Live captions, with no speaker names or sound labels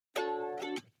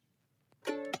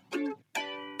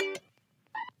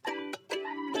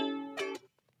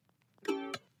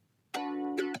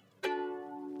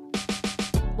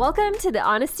Welcome to the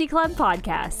Honesty Club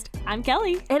podcast. I'm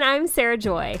Kelly. And I'm Sarah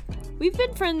Joy. We've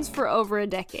been friends for over a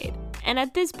decade, and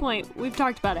at this point, we've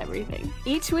talked about everything.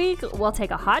 Each week, we'll take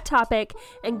a hot topic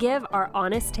and give our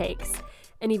honest takes.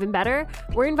 And even better,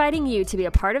 we're inviting you to be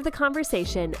a part of the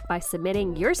conversation by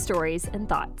submitting your stories and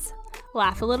thoughts.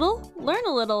 Laugh a little, learn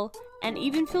a little, and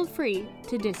even feel free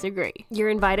to disagree. You're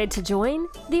invited to join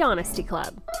the Honesty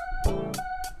Club.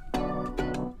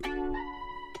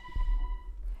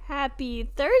 Happy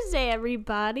Thursday,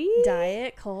 everybody.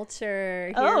 Diet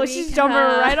culture. She's jumping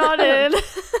right on in.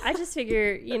 I just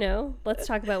figure, let's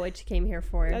talk about what you came here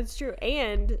for. That's true.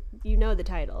 And you know the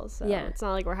title, so yeah. It's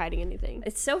not like we're hiding anything.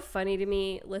 It's so funny to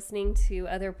me listening to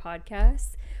other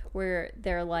podcasts where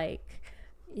they're like,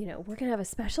 we're going to have a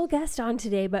special guest on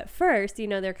today, but first,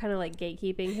 they're kind of like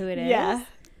gatekeeping who it is. Yeah.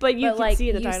 But you can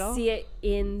see the title. You see it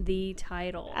in the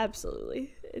title.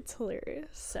 Absolutely. It's hilarious.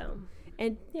 So...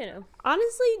 And,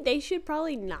 honestly, they should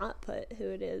probably not put who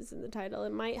it is in the title.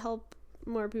 It might help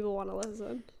more people want to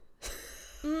listen.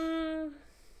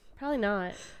 Probably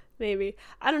not. Maybe.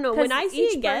 I don't know. When I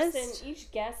see a guest... Each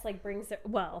guest, brings their...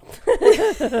 Well.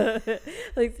 Say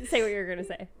what you're going to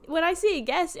say. When I see a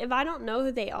guest, if I don't know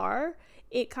who they are,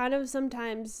 it kind of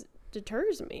sometimes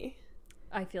deters me.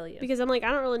 I feel you. Because I'm like,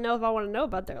 I don't really know if I want to know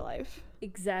about their life.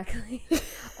 Exactly.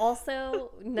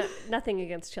 Also, nothing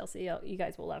against Chelsea. You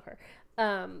guys will love her.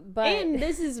 But and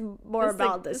this is more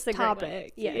about this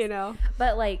topic, yes.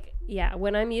 But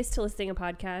when I'm used to listening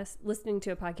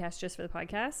to a podcast just for the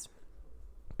podcast,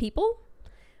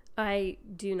 I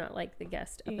do not like the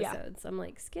guest episodes. Yeah. I'm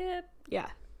like, skip. Yeah.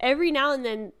 Every now and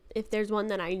then, if there's one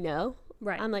that I know,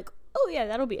 right, I'm like, oh yeah,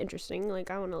 that'll be interesting.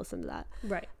 I want to listen to that.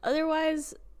 Right.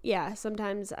 Otherwise, yeah,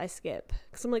 sometimes I skip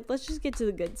because I'm like, let's just get to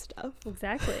the good stuff.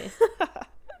 Exactly.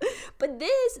 But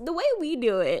the way we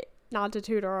do it, not to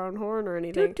toot our own horn or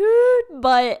anything, toot, toot.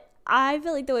 But I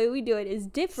feel like the way we do it is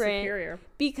different. Superior.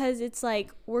 Because it's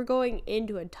like we're going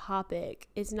into a topic.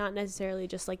 It's not necessarily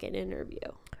just like an interview.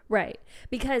 Right.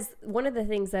 Because one of the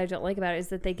things that I don't like about it is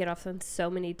that they get off on so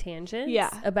many tangents. Yeah.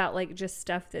 About just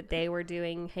stuff that they were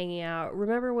doing, hanging out.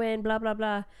 Remember when blah, blah,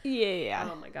 blah. Yeah.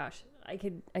 Oh my gosh. I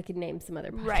could name some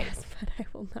other podcasts, right, but I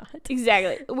will not.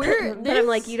 Exactly. But I'm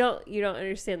like, you don't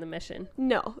understand the mission.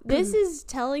 No, this is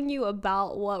telling you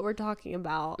about what we're talking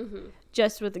about,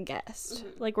 just with a guest.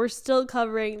 We're still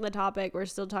covering the topic. We're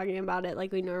still talking about it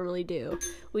like we normally do.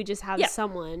 We just have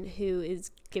someone who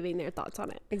is giving their thoughts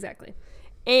on it. Exactly.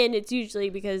 And it's usually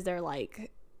because they're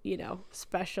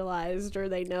specialized or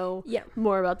they know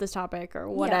more about this topic or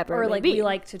whatever. Or we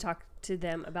like to talk to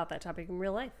them about that topic in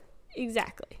real life.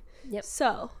 Exactly. Yep.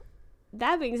 So,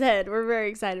 that being said, we're very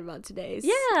excited about today's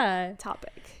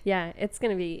topic. Yeah, it's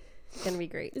gonna be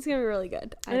great. It's gonna be really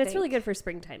good. I think it's really good for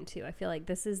springtime too. I feel like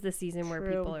this is the season where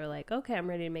people are like, okay, I'm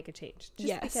ready to make a change.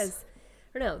 Just because,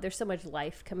 I don't know, there's so much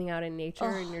life coming out in nature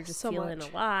and you're just feeling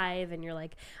alive and you're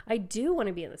like, I do want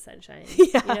to be in the sunshine.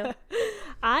 Yeah.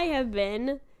 I have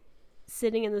been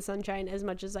sitting in the sunshine as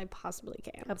much as I possibly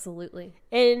can. Absolutely.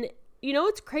 And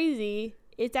it's crazy.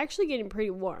 It's actually getting pretty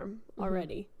warm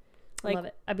already. I love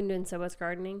it. I've been doing so much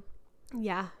gardening.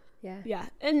 Yeah.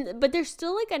 But there's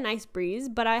still a nice breeze,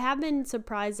 but I have been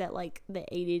surprised at the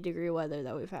 80-degree weather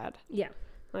that we've had. Yeah.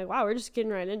 Wow, we're just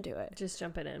getting right into it. Just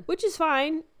jumping in. Which is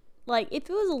fine. If it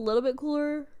was a little bit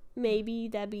cooler, maybe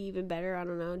that'd be even better. I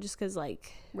don't know. Just because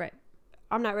right.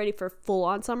 I'm not ready for full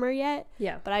on summer yet.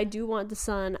 Yeah. But I do want the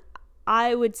sun.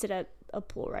 I would sit at a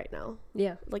pool right now.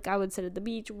 Yeah. I would sit at the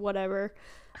beach, whatever.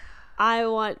 I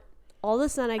want all the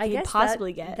sun I can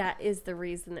possibly get. That is the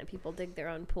reason that people dig their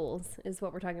own pools, is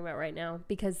what we're talking about right now.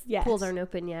 Because pools aren't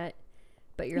open yet,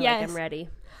 but you're like, I'm ready.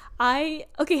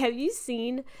 Have you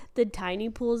seen the tiny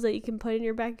pools that you can put in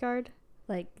your backyard?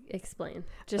 Explain.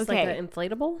 Just an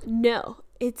inflatable? No,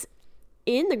 it's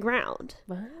in the ground.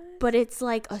 What? But it's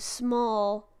a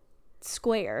small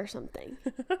square or something.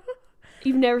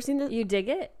 You've never seen this? You dig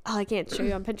it? Oh, I can't show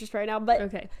you on Pinterest right now, but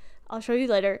okay, I'll show you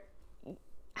later.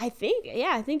 I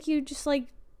think you just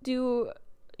do,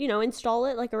 install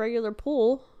it like a regular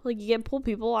pool. You get pool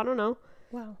people, I don't know.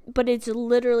 Wow. But it's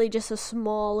literally just a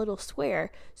small little square.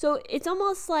 So it's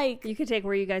almost like... You could take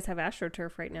where you guys have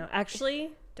AstroTurf right now.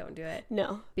 Actually, don't do it.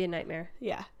 No. Be a nightmare.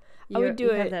 Yeah. I would do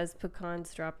it. You have those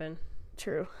pecans dropping.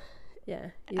 True.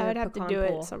 Yeah. I would have to do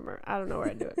it somewhere. I don't know where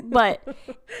I'd do it. But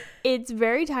it's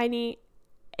very tiny.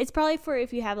 It's probably for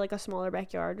if you have a smaller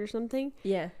backyard or something.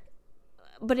 Yeah.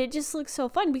 But it just looks so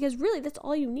fun because really that's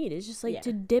all you need is just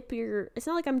to dip your... It's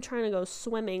not like I'm trying to go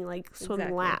swimming,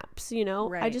 swim laps,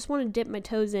 Right. I just want to dip my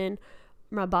toes in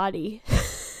my body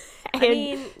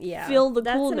and feel the coolness.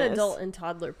 That's an adult and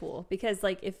toddler pool because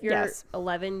if you're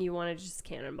 11, you want to just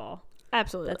cannonball.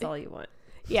 Absolutely. That's all you want.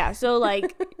 Yeah, so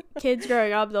like kids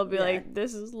growing up, they'll be like,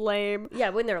 "This is lame." Yeah,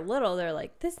 when they're little, they're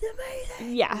like, "This is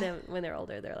amazing." Yeah. And then when they're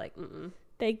older, they're like, "Mm."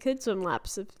 They could swim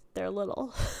laps if they're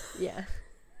little. Yeah.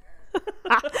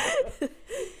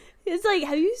 It's like,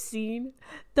 have you seen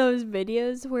those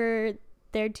videos where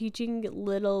they're teaching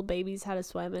little babies how to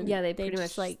swim? And yeah, they pretty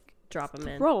much like drop them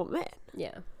in. Throw them in.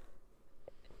 Yeah.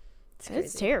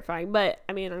 It's terrifying, but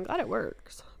I mean, I'm glad it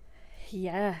works.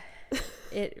 Yeah.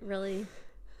 It really...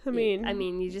 I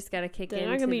mean, you just got to kick into they're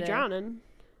not going to be drowning.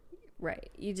 Right.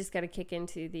 You just got to kick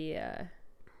into the,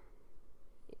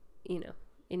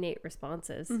 innate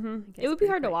responses. Mm-hmm. It would be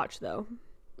hard to watch, though.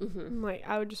 Mm-hmm. Like,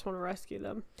 I would just want to rescue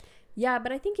them. Yeah,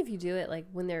 but I think if you do it, like,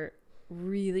 when they're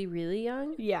really, really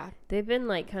young. Yeah. They've been,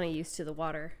 like, kind of used to the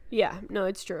water. Yeah. No,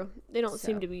 it's true. They don't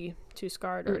seem to be too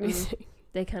scarred or anything.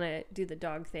 They kind of do the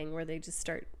dog thing where they just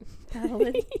start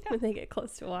paddling when they get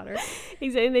close to water.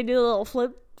 Exactly. They do a little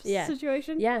flip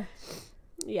situation. Yeah.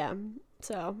 Yeah.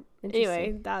 So,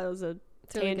 anyway, that was a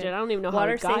tangent. Really, I don't even know how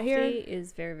we got here. Water safety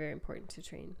is very, very important to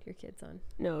train your kids on.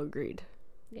 No, agreed.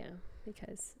 Yeah,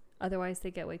 because otherwise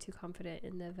they get way too confident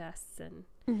in the vests and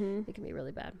it can be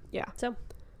really bad. Yeah. So,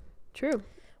 true.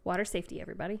 Water safety,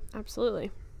 everybody. Absolutely.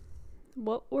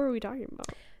 What were we talking about?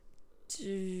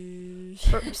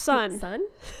 Sun.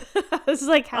 I was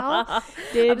like, how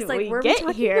did we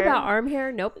get here? About arm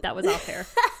hair? Nope, that was off hair.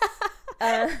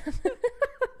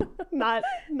 Not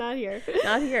here.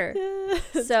 Not here.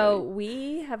 So funny.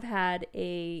 We have had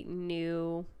a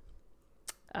new,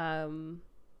 what am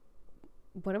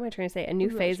I trying to say? A new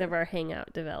phase of our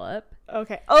hangout develop.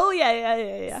 Okay. Oh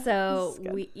yeah. So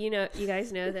you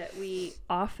guys know that we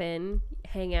often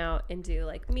hang out and do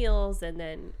like meals and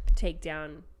then take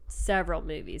down several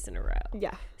movies in a row.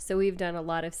 Yeah. So we've done a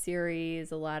lot of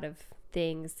series, a lot of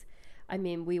things. I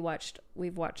mean, we've watched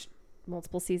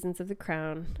multiple seasons of The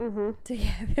Crown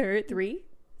together. 3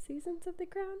 seasons of The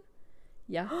Crown.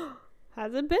 Yeah.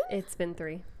 Has it been? It's been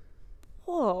 3.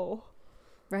 Whoa.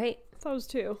 Right? I thought it was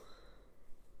 2.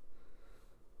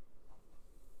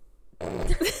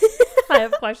 I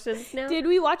have questions now. Did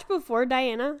we watch before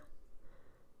Diana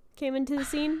came into the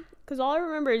scene? Because all I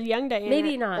remember is young Diana.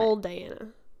 Maybe not. Old Diana.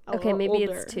 Okay, maybe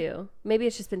older. It's 2. Maybe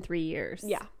it's just been 3 years.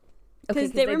 Yeah. Okay,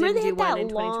 because they had that in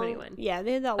 2021. Yeah,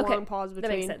 they had that long pause between. That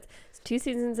makes sense. It's 2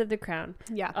 seasons of The Crown.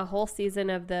 Yeah. A whole season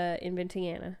of the Inventing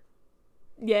Anna.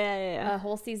 Yeah. A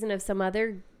whole season of some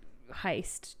other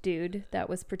heist dude that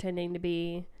was pretending to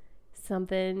be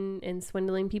something and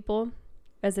swindling people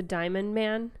as a diamond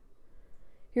man.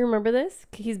 You remember this?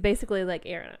 He's basically like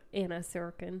Anna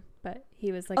Sorokin, but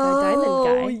he was like a diamond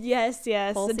guy. Oh, yes.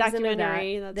 Whole the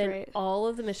documentary. That's then right. All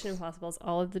of the Mission Impossibles,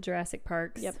 all of the Jurassic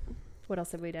Parks. Yep. What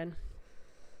else have we done?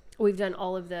 We've done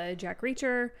all of the Jack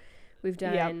Reacher. We've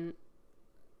done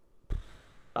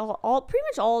all pretty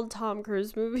much all Tom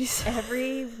Cruise movies.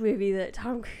 Every movie that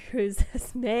Tom Cruise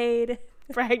has made.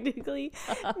 Practically.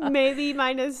 Maybe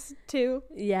 -2.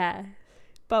 Yeah.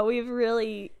 But we've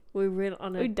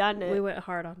done it. We went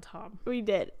hard on Tom. We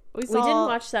did. We didn't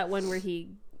watch that one where he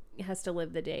has to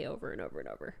live the day over and over and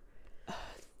over.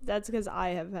 That's because I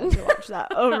have had to watch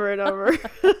that over and over.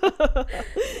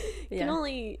 You can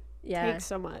only take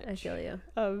so much. I feel you.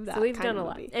 Of that. So we've done a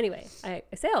lot. Anyway, I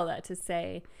say all that to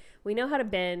say we know how to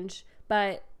binge,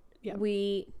 but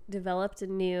we developed a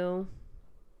new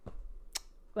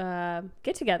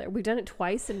get together. We've done it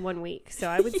twice in 1 week, so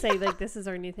I would say like this is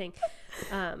our new thing,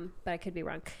 but I could be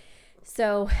wrong.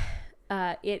 So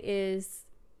it is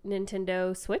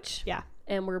Nintendo Switch,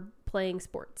 and we're playing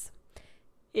sports.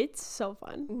 It's so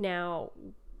fun. Now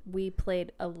we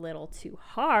played a little too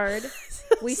hard.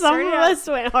 Some of us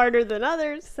went harder than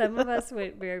others. Some of us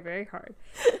went very, very hard.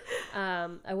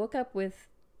 I woke up with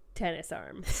tennis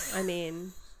arm. I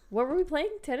mean, what were we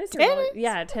playing? Tennis?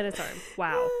 Yeah, tennis arm.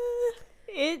 Wow.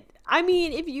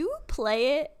 If you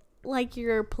play it like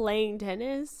you're playing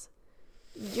tennis,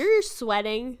 you're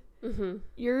sweating. Mm-hmm.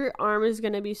 Your arm is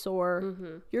going to be sore.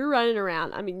 Mm-hmm. You're running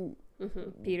around. I mean,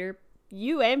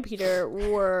 you and Peter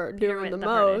were doing the most.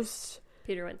 Hardest.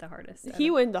 Peter went the hardest.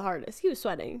 He went the hardest. He was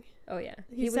sweating. Oh, yeah.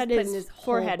 He was putting his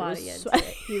forehead body into it.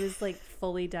 He was like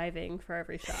fully diving for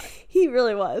every shot. He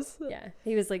really was. Yeah.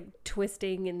 He was like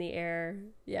twisting in the air.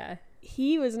 Yeah.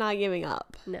 He was not giving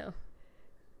up. No.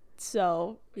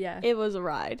 So, yeah. It was a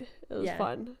ride. It was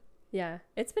fun. Yeah.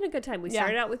 It's been a good time. We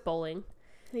started out with bowling.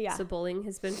 Yeah. So bowling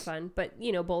has been fun. But,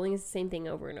 bowling is the same thing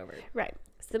over and over. Right.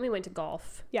 So then we went to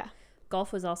golf. Yeah.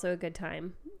 Golf was also a good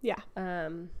time. Yeah.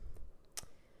 That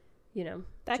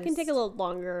can take a little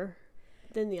longer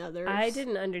than the others. I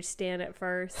didn't understand at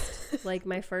first. Like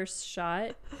my first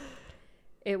shot,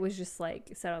 it was just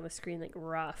like set on the screen like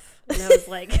rough. And I was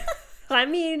like, I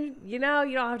mean, you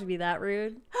don't have to be that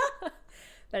rude.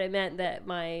 But it meant that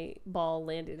my ball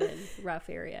landed in rough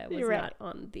area. It was not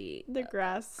on the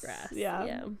grass.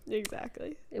 Yeah,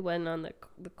 exactly. It wasn't on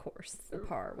the course, the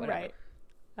par, whatever.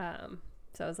 Right.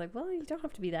 So I was like, well, you don't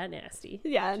have to be that nasty.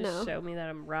 Yeah, Just show me that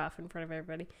I'm rough in front of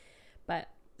everybody. But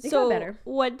it got better.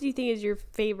 What do you think is your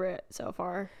favorite so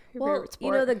far? Favorite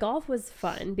sport? The golf was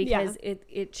fun because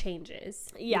it changes.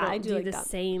 Yeah, I do like the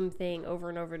same thing over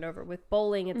and over and over. With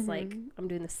bowling, it's like I'm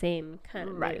doing the same kind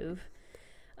of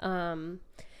move.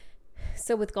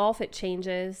 So with golf it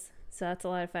changes, so that's a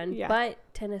lot of fun. But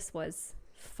tennis was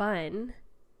fun,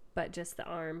 but just the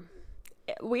arm.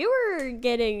 We were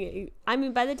getting, I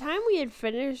mean, by the time we had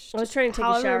finished, I was trying to take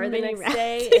a shower the next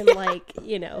day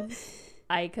and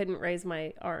I couldn't raise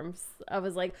my arms. I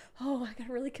was like, oh, I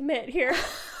gotta really commit here.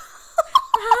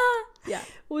 Yeah.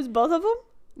 Was both of them?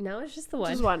 No, it's just the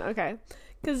one. Just one, okay.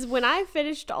 Because when I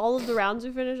finished all of the rounds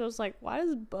we finished, I was like, why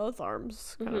does both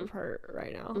arms kind of hurt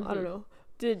right now? I don't know.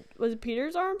 Was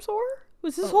Peter's arm sore?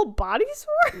 Was his whole body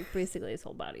sore? Basically his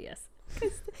whole body, yes.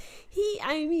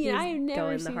 I've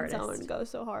never seen someone go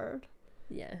so hard.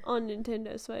 Yeah. On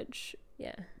Nintendo Switch.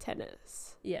 Yeah.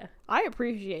 Tennis. Yeah. I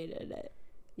appreciated it.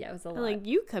 Yeah, it was a lot. And, like,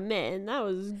 you commit, and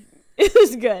it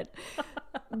was good.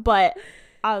 But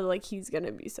I was like, he's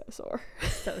gonna be so sore.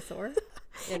 So sore?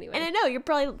 Anyway. And I know, you're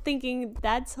probably thinking,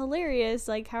 that's hilarious.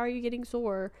 Like, how are you getting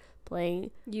sore playing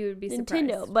You would be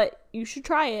Nintendo? surprised. But you should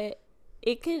try it.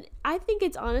 I think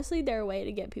it's honestly their way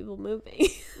to get people moving.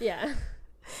 Yeah.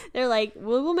 They're like,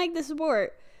 we'll make the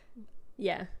sport.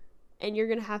 Yeah. And you're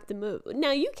going to have to move.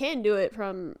 Now, you can do it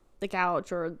from the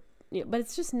couch but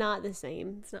it's just not the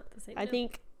same. It's not the same. I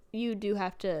think you do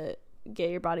have to get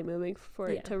your body moving for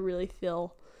it to really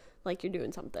feel like you're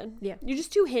doing something. Yeah. You're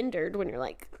just too hindered when you're,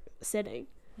 like, sitting.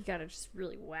 You got to just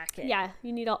really whack it. Yeah.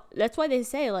 That's why they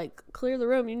say, like, clear the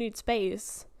room. You need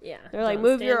space. Yeah. They're like,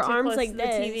 move your arms like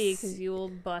this. The TV because you will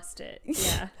bust it.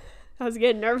 Yeah. I was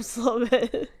getting nervous a little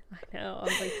bit. I know. I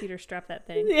was like, Peter, strap that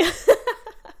thing. Yeah.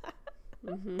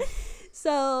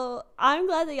 So I'm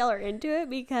glad that y'all are into it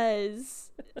because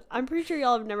I'm pretty sure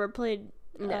y'all have never played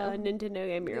a Nintendo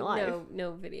game in your life.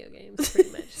 No video games,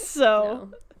 pretty much. So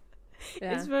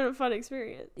it's been a fun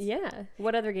experience. Yeah.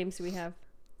 What other games do we have?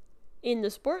 In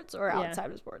the sports or outside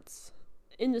of sports?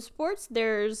 In the sports,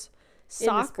 there's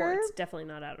soccer. In the sports, definitely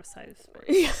not outside of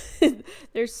sports.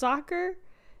 There's soccer,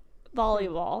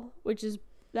 volleyball,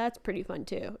 that's pretty fun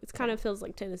too. It kind of feels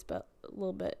like tennis, but a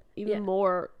little bit even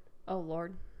more. Oh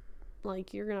Lord.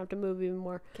 Like you're gonna have to move even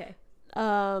more. Okay.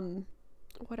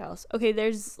 What else? Okay,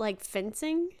 there's like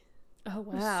fencing. Oh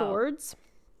wow. Swords.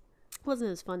 Wasn't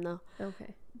as fun though.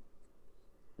 Okay.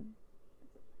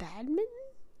 Badminton,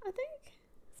 I think.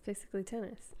 It's basically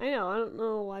tennis. I know. I don't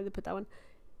know why they put that one.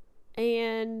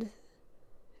 And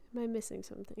am I missing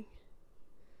something?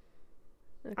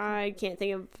 Okay. I can't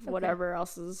think of whatever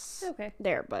else is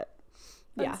there, but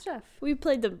fun stuff. We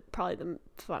played probably the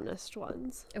funnest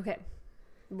ones. Okay.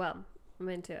 Well, I'm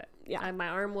into it. Yeah. My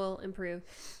arm will improve.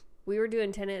 We were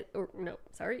doing tennis,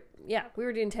 we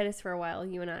were doing tennis for a while,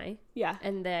 you and I. Yeah.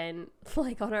 And then,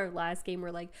 like, on our last game,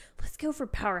 we're like, let's go for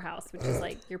Powerhouse, which is,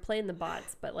 like, you're playing the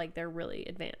bots, but, like, they're really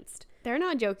advanced. They're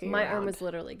not joking My around. arm was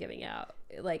literally giving out.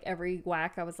 Like, every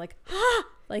whack, I was like, ah!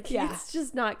 Like, it's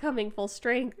just not coming full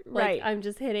strength. Like, I'm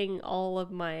just hitting all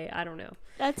of my, I don't know.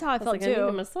 That's how I felt, like, too. I need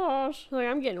a massage. Like,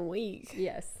 I'm getting weak.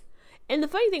 Yes. And the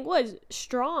funny thing was,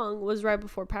 Strong was right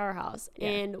before Powerhouse,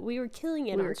 and we were killing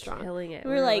it on Strong. Killing it.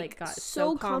 We were like got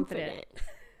so confident.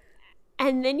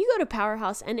 And then you go to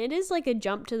Powerhouse, and it is like a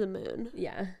jump to the moon.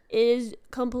 Yeah. It is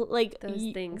complete. Like,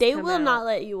 those things they will not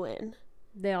let you win.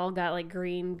 They all got like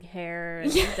green hair,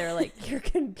 and they're like, you're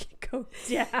going to go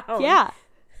down. Yeah.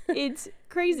 It's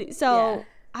crazy. So,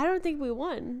 I don't think we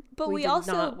won. But we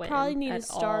also probably need to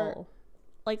start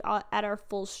like at our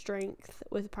full strength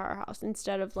with Powerhouse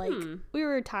instead of like we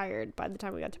were tired by the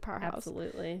time we got to Powerhouse.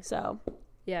 Absolutely. So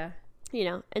yeah,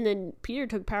 and then Peter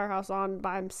took Powerhouse on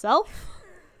by himself.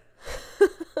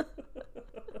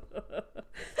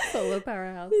 Solo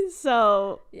Powerhouse.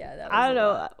 So yeah, that was I don't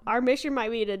know. Lot. Our mission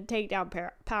might be to take down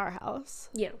Powerhouse.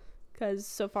 Yeah, because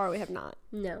so far we have not.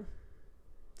 No.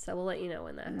 So we'll let you know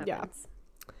when that happens. Yeah.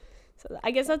 So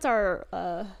I guess that's our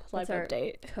life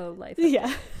update. Co-life update.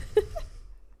 Yeah.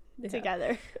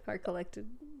 Together. Our collective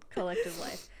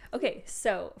life. Okay,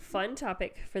 so fun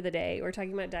topic for the day. We're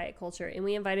talking about diet culture, and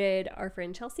we invited our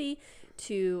friend Chelsea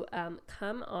to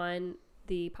come on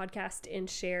the podcast and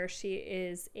share. She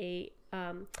is a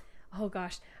oh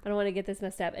gosh, I don't want to get this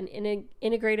messed up. An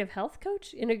integrative health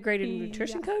coach, integrated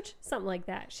nutrition coach, something like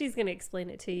that. She's going to explain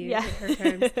it to you in her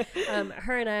terms.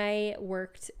 Her and I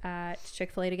worked at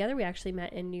Chick-fil-A together. We actually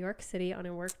met in New York City on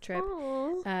a work trip,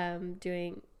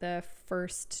 doing the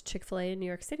first Chick-fil-A in New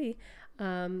York City.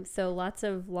 So lots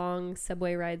of long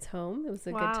subway rides home. It was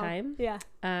a good time.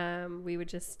 Yeah. We would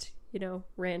just,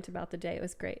 rant about the day. It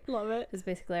was great. Love it. It was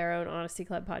basically our own Honesty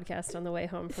Club podcast on the way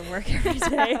home from work every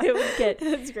day. It would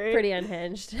get pretty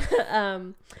unhinged.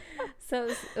 So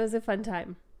it was a fun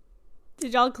time.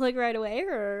 Did y'all click right away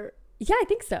or? Yeah, I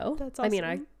think so. That's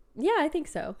awesome. I think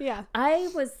so. Yeah. I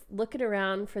was looking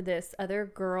around for this other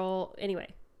girl.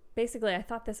 Anyway, basically I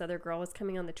thought this other girl was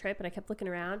coming on the trip and I kept looking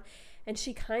around and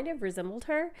she kind of resembled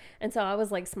her. And so I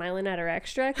was like smiling at her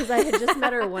extra because I had just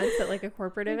met her once at like a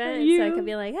corporate event. So I could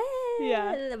be like, hey.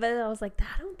 Yeah. But I was like,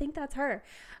 I don't think that's her.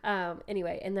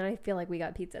 Anyway, and then I feel like we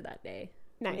got pizza that day.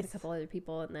 Nice. With a couple other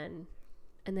people. And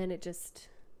then it just,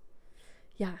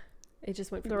 it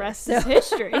just went from the rest is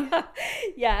history.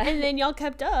 Yeah. And then y'all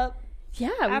kept up. Yeah,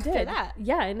 we after did. That.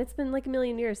 Yeah, and it's been like a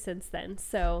million years since then.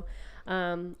 So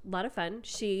a lot of fun.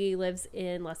 She lives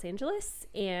in Los Angeles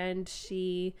and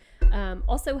she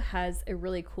also has a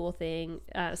really cool thing.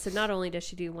 So not only does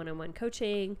she do one-on-one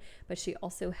coaching, but she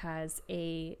also has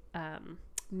a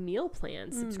meal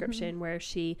plan subscription where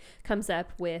she comes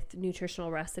up with nutritional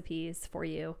recipes for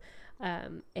you.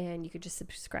 And you could just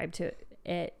subscribe to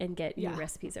it and get new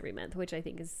recipes every month, which I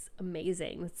think is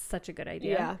amazing. It's such a good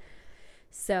idea. Yeah.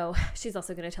 So she's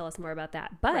also going to tell us more about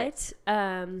that. But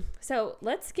so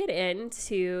let's get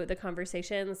into the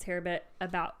conversation. Let's hear a bit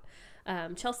about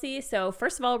Chelsea. So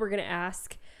first of all, we're going to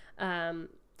ask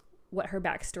what her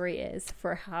backstory is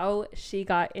for how she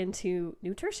got into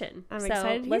nutrition. I'm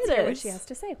excited to let's hear what she has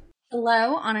to say.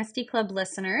 Hello, Honesty Club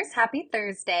listeners. Happy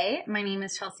Thursday. My name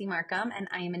is Chelsea Markham, and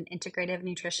I am an integrative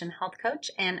nutrition health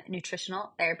coach and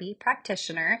nutritional therapy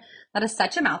practitioner. That is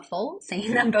such a mouthful,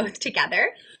 saying them both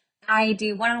together. I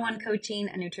do one-on-one coaching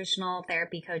and nutritional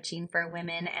therapy coaching for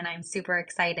women, and I'm super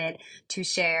excited to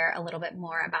share a little bit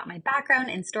more about my background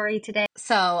and story today.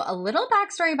 So a little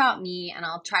backstory about me, and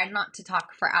I'll try not to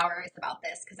talk for hours about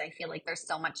this because I feel like there's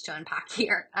so much to unpack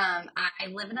here. I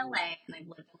live in LA, and I've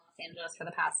lived in Los Angeles for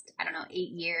the past, 8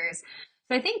 years.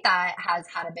 So I think that has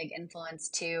had a big influence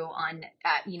too on,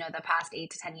 the past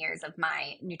 8 to 10 years of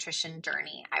my nutrition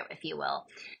journey, if you will.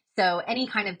 So any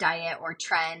kind of diet or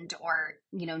trend or,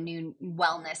 new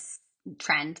wellness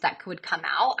trend that would come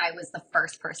out, I was the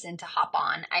first person to hop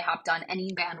on. I hopped on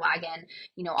any bandwagon,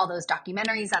 all those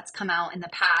documentaries that's come out in the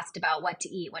past about what to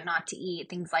eat, what not to eat,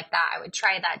 things like that. I would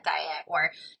try that diet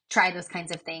or try those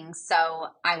kinds of things. So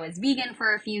I was vegan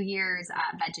for a few years,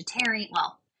 vegetarian.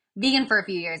 Well, vegan for a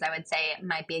few years, I would say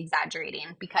might be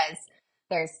exaggerating because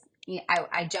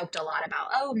I joked a lot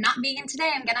about, not vegan today,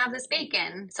 I'm going to have this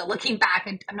bacon. So looking back,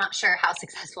 I'm not sure how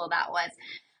successful that was.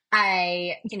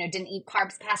 I, didn't eat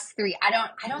carbs past 3. I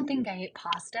don't think I ate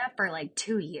pasta for like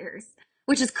 2 years,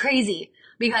 which is crazy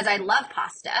because I love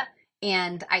pasta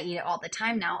and I eat it all the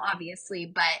time now, obviously.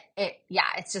 But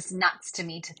it's just nuts to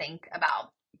me to think about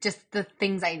just the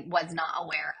things I was not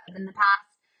aware of in the past.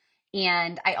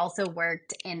 And I also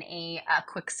worked in a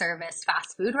quick service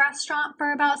fast food restaurant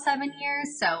for about 7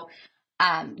 years. So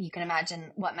you can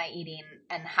imagine what my eating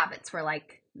and habits were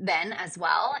like then as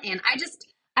well. And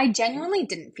I genuinely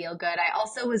didn't feel good. I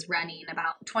also was running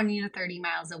about 20 to 30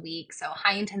 miles a week. So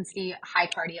high intensity, high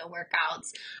cardio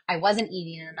workouts. I wasn't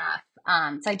eating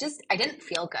enough. So I didn't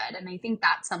feel good. And I think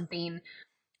that's something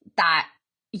that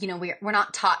we're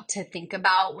not taught to think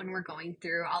about when we're going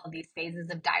through all of these phases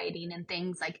of dieting and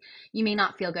things. Like you may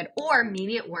not feel good, or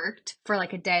maybe it worked for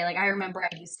like a day. Like I remember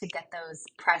I used to get those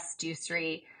Press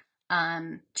Juicery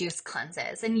juice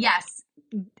cleanses. And yes,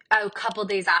 a couple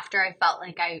days after I felt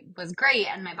like I was great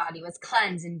and my body was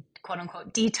cleansed and quote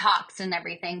unquote detoxed and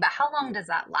everything. But how long does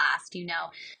that last?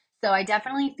 So I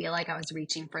definitely feel like I was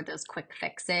reaching for those quick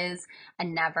fixes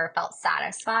and never felt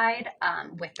satisfied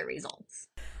with the results.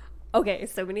 Okay,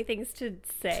 so many things to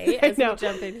say as we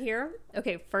jump in here.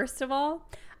 Okay, first of all,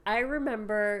 I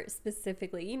remember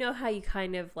specifically, you know how you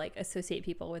kind of like associate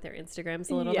people with their Instagrams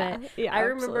a little bit? Yeah, I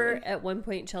remember at one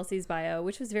point Chelsea's bio,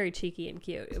 which was very cheeky and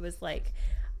cute. It was like,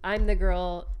 I'm the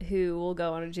girl who will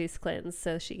go on a juice cleanse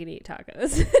so she can eat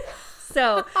tacos.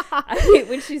 So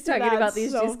when she's talking about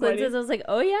these juice cleanses, I was like,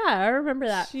 oh yeah, I remember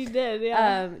that. She did,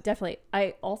 yeah. Definitely.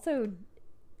 I also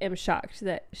am shocked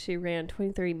that she ran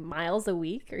 23 miles a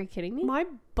week. Are you kidding me? My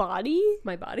body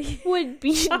would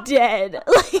be dead.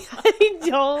 Like I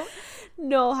don't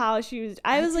know how she was.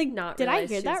 I was like, not did I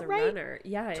hear that right? Runner.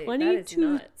 Yeah, 20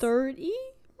 to 30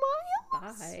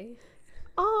 miles. Bye.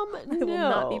 I will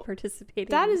not be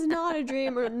participating. That is not a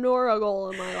dream nor a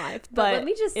goal in my life. But let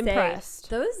me just impressed.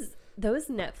 say, those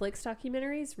Netflix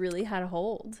documentaries really had a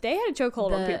hold. They had a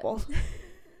chokehold on people.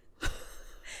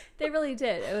 They really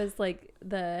did. It was like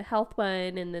the health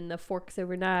one and then the forks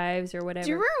over knives or whatever. Do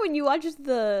you remember when you watched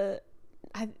the...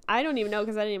 I don't even know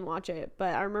because I didn't even watch it,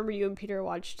 but I remember you and Peter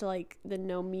watched like the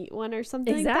no meat one or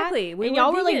something. Exactly. Like that.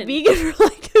 Y'all were like vegan for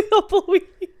like a couple weeks.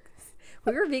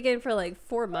 We were vegan for like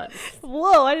 4 months.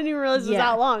 Whoa, I didn't even realize it was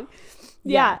that long.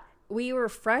 Yeah. We were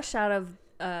fresh out of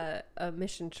a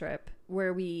mission trip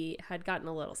where we had gotten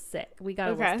a little sick. We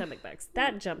got a little stomach bugs.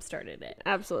 That jump started it.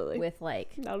 Absolutely. With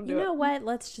like, you know what?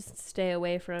 Let's just stay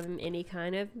away from any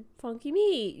kind of funky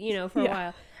meat, for a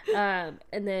while.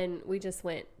 And then we just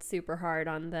went super hard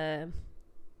on the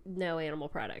no animal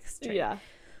products train. Yeah.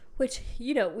 Which,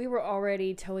 we were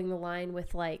already towing the line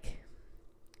with like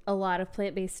a lot of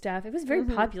plant-based stuff. It was very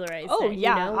popularized. Oh, then,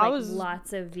 yeah. I was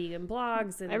lots of vegan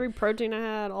blogs and every protein I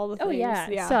had, all the things. Oh,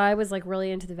 yeah. So I was like really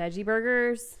into the veggie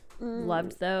burgers.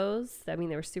 Loved those. I mean,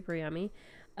 they were super yummy.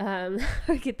 I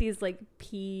would get these like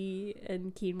pea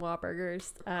and quinoa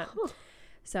burgers.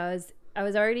 So I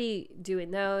was already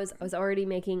doing those. I was already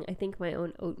making, I think, my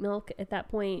own oat milk at that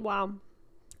point. Wow.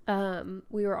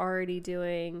 We were already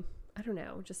doing, I don't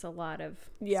know, just a lot of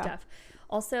stuff.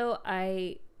 Also,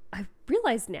 I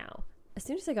realized now, as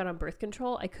soon as I got on birth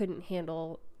control, I couldn't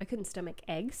stomach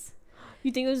eggs.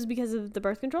 You think it was because of the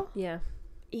birth control? Yeah.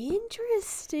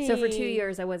 Interesting. So for 2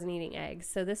 years, I wasn't eating eggs.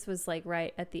 So this was like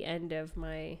right at the end of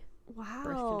my birth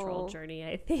control journey,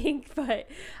 I think. But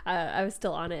I was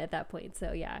still on it at that point.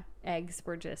 So yeah, eggs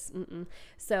were just,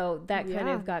 So that kind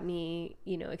of got me,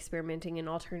 experimenting in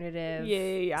alternative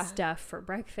stuff for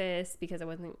breakfast because I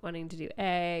wasn't wanting to do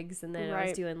eggs. And then I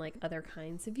was doing like other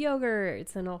kinds of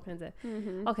yogurts and all kinds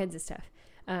of stuff.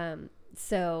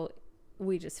 So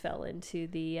we just fell into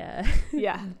the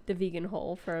the vegan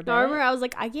hole for a bit. I remember I was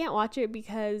like, I can't watch it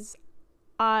because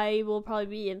I will probably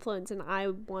be influenced and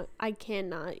I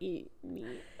cannot eat meat.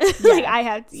 Like I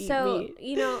have to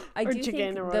eat meat. I do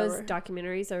think those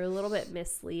documentaries are a little bit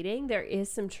misleading. There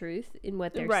is some truth in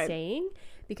what they're saying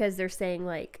because they're saying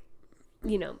like,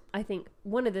 I think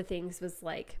one of the things was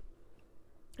like,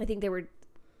 I think they were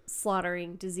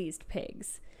slaughtering diseased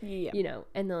pigs, and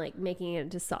then like making it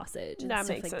into sausage and that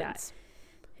stuff makes like sense. that.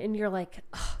 And you're like,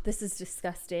 oh, this is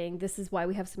disgusting. This is why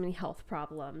we have so many health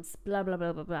problems, blah, blah,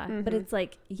 blah, blah, blah. But it's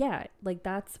like, like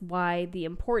that's why the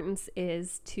importance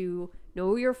is to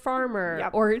know your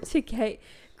farmer or to get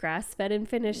grass-fed and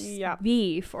finished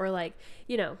beef or like,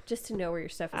 just to know where your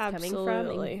stuff is coming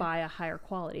from and buy a higher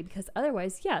quality. Because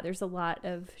otherwise, there's a lot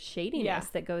of shadiness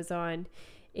that goes on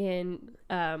in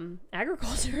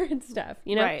agriculture and stuff,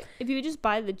 Right. If you would just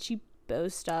buy the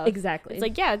cheapo stuff. Exactly. It's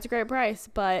like, it's a great price,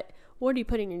 but what are you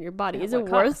putting in your body? Is it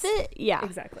worth it? Yeah.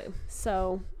 Exactly.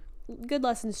 So, good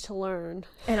lessons to learn.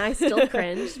 And I still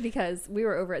cringed because we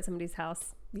were over at somebody's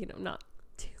house, not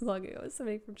too long ago.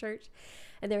 Somebody from church.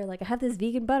 And they were like, I have this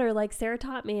vegan butter like Sarah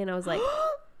taught me. And I was like,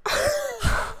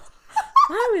 I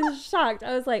was shocked.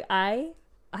 I was like, I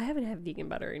haven't had vegan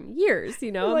butter in years,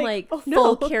 I'm like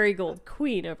full Kerrygold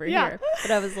queen over here. But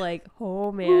I was like,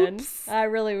 oh man, I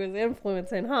really was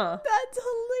influencing, huh? That's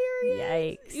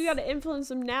hilarious. Yikes. You got to influence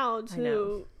them now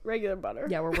to regular butter.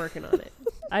 Yeah, we're working on it.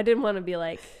 I didn't want to be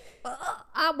like,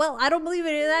 well, I don't believe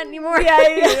in that anymore. Yeah.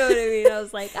 You know what I mean? I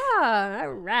was like,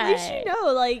 all right. At least you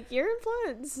know, like, your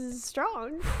influence is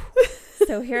strong.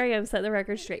 So here I am, set the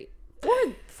record straight.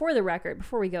 For the record,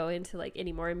 before we go into like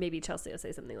any more, and maybe Chelsea will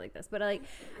say something like this, but like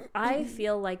I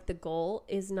feel like the goal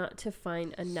is not to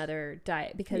find another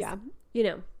diet because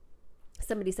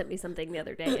somebody sent me something the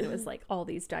other day and it was like all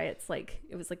these diets, like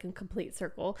it was like a complete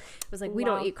circle. It was like we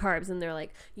don't eat carbs, and they're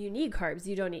like, you need carbs,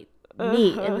 you don't eat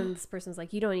meat, and then this person's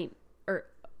like, you don't eat, or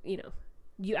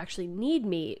you actually need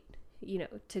meat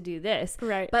to do this,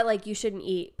 right? But like you shouldn't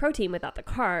eat protein without the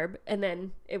carb. And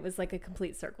then it was like a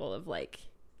complete circle of like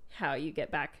how you get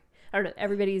back. I don't know,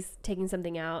 everybody's taking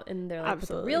something out and they're like, but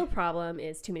the real problem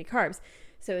is too many carbs.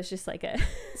 So it's just like a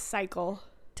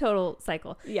total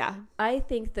cycle. Yeah. I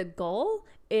think the goal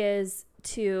is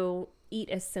to eat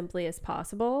as simply as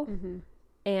possible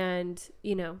and,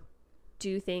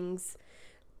 do things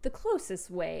the closest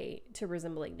way to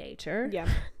resembling nature. Yeah.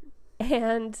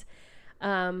 And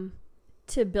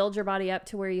to build your body up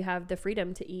to where you have the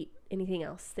freedom to eat anything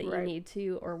else that you need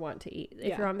to or want to eat.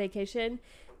 If you're on vacation,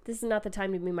 this is not the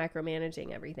time to be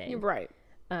micromanaging everything. Right.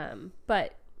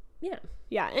 But yeah.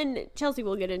 Yeah. And Chelsea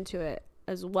will get into it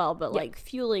as well, but like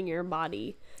fueling your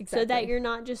body so that you're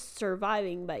not just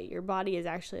surviving, but your body is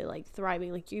actually like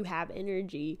thriving. Like you have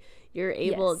energy, you're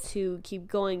able to keep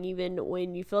going even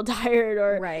when you feel tired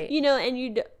or you know, and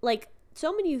you like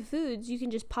so many foods you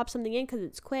can just pop something in because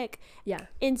it's quick.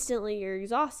 Instantly you're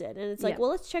exhausted, and it's like, well,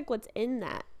 let's check what's in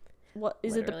that. What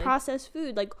is it? The processed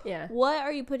food? Like, what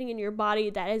are you putting in your body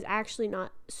that is actually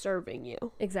not serving you?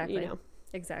 Exactly. You know?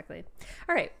 Exactly.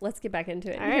 All right, let's get back into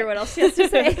it and hear what else she has to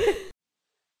say.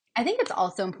 I think it's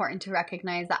also important to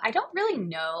recognize that I don't really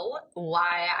know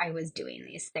why I was doing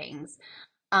these things.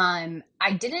 I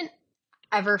didn't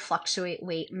ever fluctuate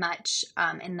weight much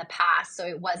in the past, so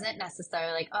it wasn't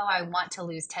necessarily like, oh, I want to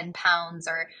lose 10 pounds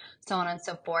or so on and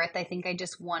so forth. I think I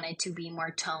just wanted to be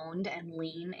more toned and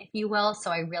lean, if you will.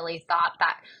 So I really thought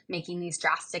that making these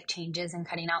drastic changes and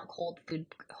cutting out whole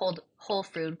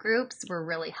food groups were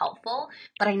really helpful,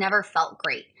 but I never felt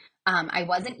great. I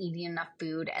wasn't eating enough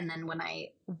food. And then when I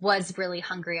was really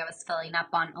hungry, I was filling up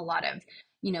on a lot of,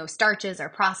 you know, starches or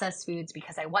processed foods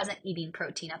because I wasn't eating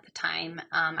protein at the time.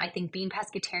 I think being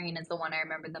pescatarian is the one I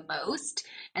remember the most.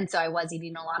 And so I was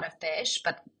eating a lot of fish,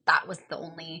 but that was the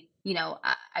only, you know,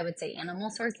 I would say animal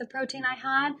source of protein I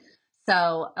had.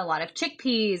 So a lot of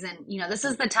chickpeas, and, you know, this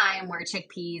is the time where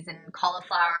chickpeas and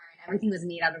cauliflower and everything was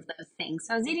made out of those things.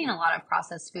 So I was eating a lot of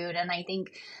processed food. And I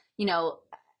think, you know,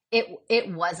 it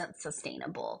wasn't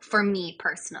sustainable for me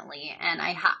personally. And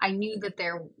I knew that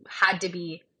there had to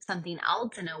be something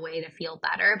else and a way to feel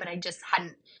better, but I just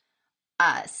hadn't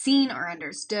seen or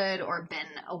understood or been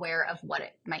aware of what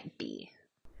it might be.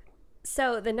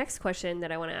 So the next question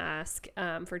that I want to ask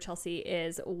for Chelsea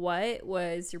is, what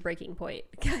was your breaking point?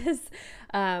 Because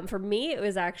for me, it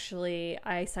was actually,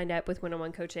 I signed up with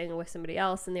one-on-one coaching with somebody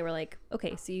else, and they were like,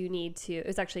 okay, so you need to, it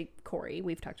was actually Corey.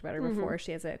 We've talked about her before.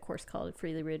 She has a course called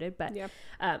Freely Rooted. But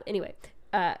anyway,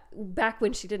 back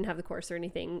when she didn't have the course or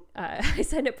anything, I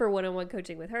signed up for one-on-one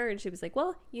coaching with her, and she was like,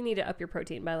 well, you need to up your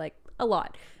protein by like a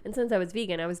lot. And since I was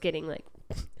vegan, I was getting like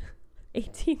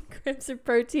 18 grams of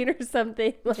protein or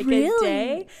something like a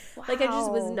day. Wow. Like I just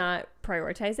was not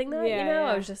prioritizing that, you know?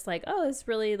 I was just like, oh, it's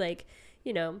really like,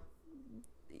 you know,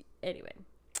 anyway.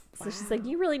 So she's like,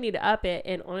 you really need to up it.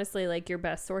 And honestly, like your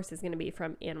best source is going to be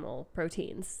from animal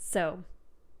proteins. So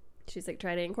she's like,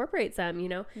 try to incorporate some, you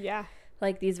know? Yeah.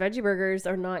 Like these veggie burgers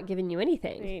are not giving you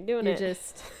anything. You ain't doing You're it.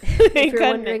 Just, if you're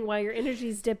wondering why your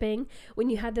energy's dipping when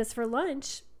you had this for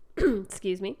lunch,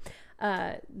 excuse me,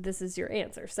 this is your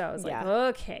answer. So I was like,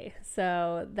 okay.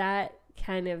 So that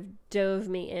kind of dove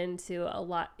me into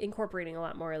incorporating a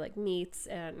lot more like meats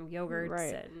and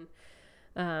yogurts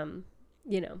and,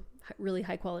 you know, really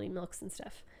high quality milks and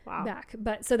stuff back.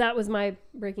 But so that was my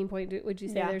breaking point. Would you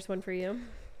say there's one for you?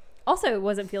 Also, I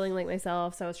wasn't feeling like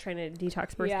myself. So I was trying to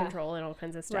detox birth control and all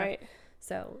kinds of stuff. Right.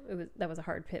 So that was a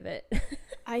hard pivot.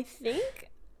 I think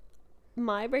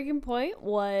my breaking point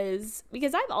was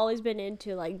because I've always been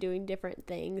into like doing different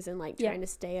things and like trying to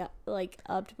stay up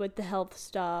with the health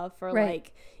stuff or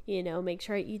like, you know, make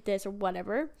sure I eat this or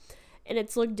whatever. And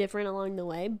it's looked different along the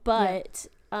way. But,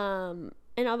 and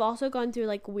I've also gone through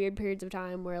like weird periods of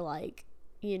time where like,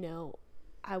 you know,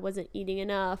 I wasn't eating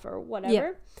enough or whatever.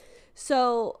 Yeah.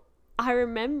 So I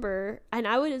remember, and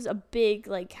I was a big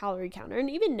like calorie counter, and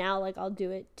even now like I'll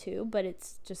do it too, but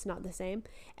it's just not the same.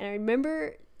 And I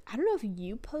remember, I don't know if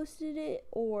you posted it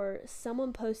or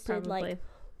someone posted like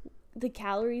the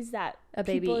calories that a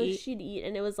baby should eat,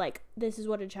 and it was like, this is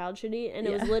what a child should eat, and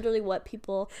it was literally what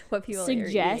people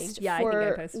suggest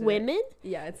for women.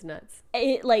 Yeah, it's nuts.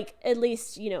 It like, at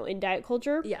least, you know, in diet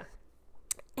culture. Yeah.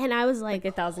 And I was like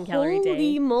 1,000 calorie day.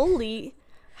 Holy moly,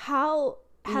 how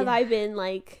have I been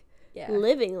like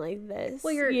living like this?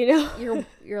 Well,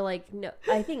 you're like, no,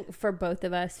 I think for both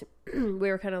of us, we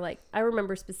were kind of like, I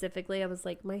remember specifically, I was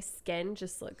like, my skin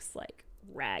just looks like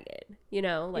ragged, you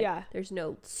know, like there's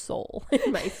no soul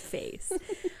in my face.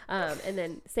 And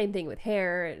then same thing with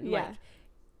hair and like,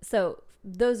 so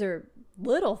those are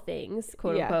little things,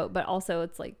 quote unquote, but also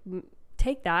it's like,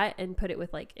 take that and put it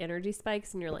with like energy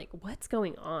spikes and you're like, what's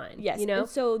going on? Yes. You know? And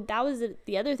so that was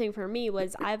the other thing for me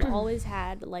was I've always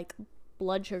had like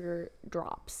blood sugar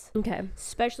drops. Okay.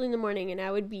 Especially in the morning, and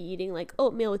I would be eating like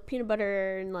oatmeal with peanut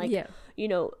butter and like you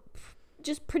know,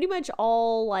 just pretty much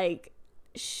all like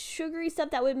sugary stuff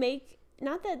that would make,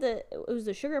 not that it was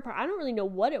the sugar part, I don't really know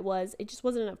what it was, it just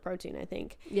wasn't enough protein, I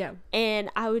think. Yeah.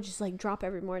 And I would just like drop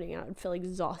every morning and I would feel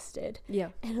exhausted. Yeah.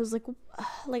 And I was like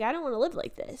I don't want to live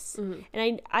like this. Mm-hmm.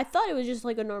 And I thought it was just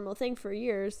like a normal thing for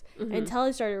years until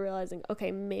I started realizing,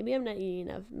 okay, maybe I'm not eating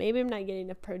enough, maybe I'm not getting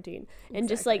enough protein. And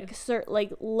just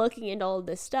like looking into all of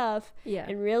this stuff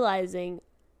and realizing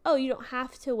oh, you don't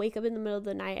have to wake up in the middle of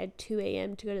the night at 2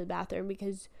 a.m. to go to the bathroom,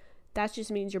 because that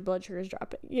just means your blood sugar is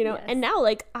dropping, you know? Yes. And now,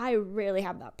 like, I rarely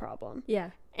have that problem.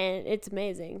 Yeah. And it's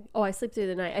amazing. Oh, I sleep through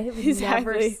the night. I think we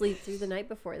never sleep through the night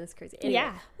before. That's crazy.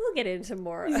 Anyway, we'll get into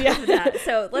more of that.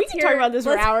 So let's talk about this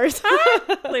for hours.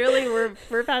 Clearly,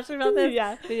 we're passionate about this.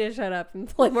 Yeah. We need to shut up and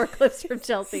play more clips from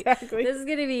Chelsea. Exactly. This is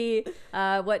going to be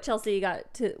how Chelsea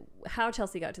got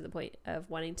to the point of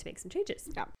wanting to make some changes.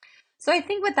 Yeah. So I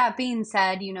think with that being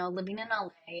said, you know, living in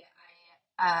LA,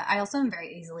 I also am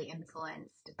very easily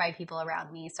influenced by people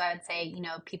around me. So I would say, you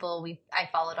know, people I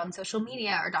followed on social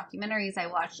media, or documentaries I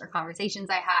watched, or conversations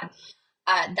I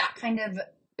had, that kind of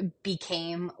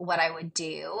became what I would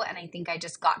do. And I think I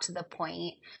just got to the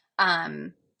point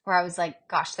where I was like,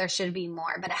 gosh, there should be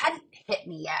more, but it hadn't hit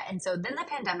me yet. And so then the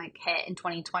pandemic hit in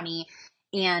 2020.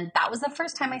 And that was the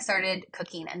first time I started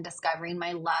cooking and discovering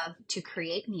my love to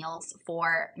create meals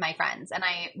for my friends. And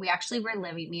we actually were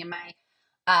living, me and my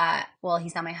well,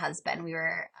 he's not my husband. We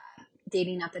were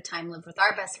dating at the time, lived with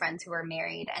our best friends who were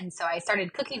married. And so I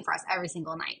started cooking for us every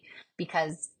single night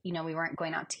because, you know, we weren't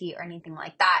going out to eat or anything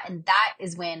like that. And that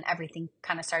is when everything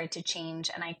kind of started to change.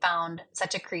 And I found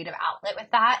such a creative outlet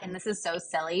with that. And this is so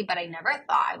silly, but I never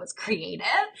thought I was creative.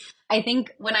 I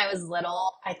think when I was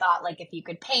little, I thought like if you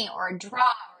could paint or draw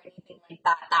or anything like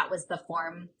that, that was the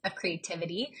form of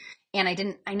creativity. And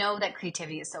I know that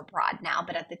creativity is so broad now,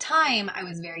 but at the time I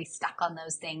was very stuck on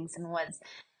those things and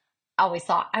always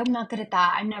thought, I'm not good at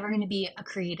that. I'm never going to be a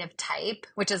creative type,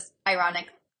 which is ironic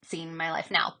seeing my life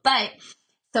now. But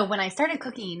so when I started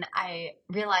cooking, I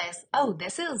realized, oh,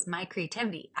 this is my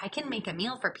creativity. I can make a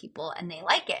meal for people and they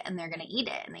like it and they're going to eat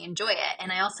it and they enjoy it.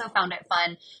 And I also found it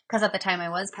fun because at the time I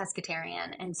was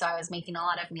pescatarian. And so I was making a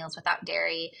lot of meals without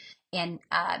dairy and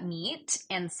meat.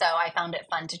 And so I found it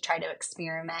fun to try to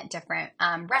experiment different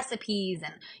recipes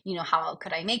and, you know, how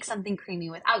could I make something creamy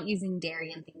without using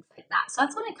dairy and things like that. So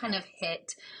that's when it kind of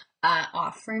hit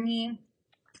off for me.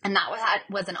 And that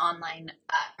was an online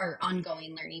or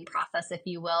ongoing learning process, if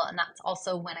you will. And that's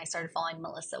also when I started following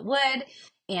Melissa Wood.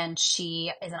 And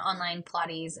she is an online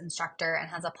Pilates instructor and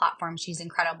has a platform. She's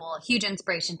incredible, a huge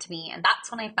inspiration to me. And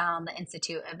that's when I found the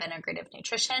Institute of Integrative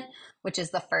Nutrition, which is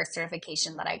the first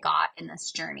certification that I got in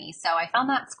this journey. So I found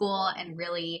that school and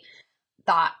really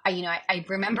thought, I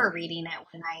remember reading it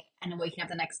one night and waking up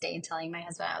the next day and telling my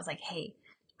husband, I was like, hey,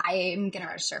 I'm going to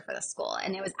register for the school.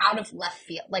 And it was out of left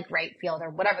field, like right field or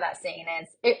whatever that saying is.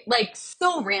 It like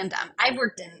so random. I've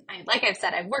worked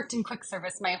in quick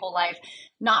service my whole life,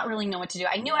 not really know what to do.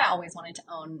 I knew I always wanted to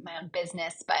own my own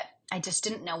business, but I just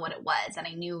didn't know what it was. And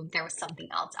I knew there was something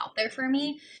else out there for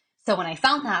me. So when I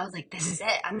found that, I was like, this is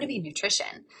it. I'm going to be a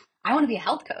nutrition. I want to be a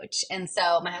health coach. And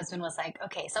so my husband was like,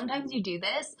 okay, sometimes you do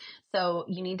this. So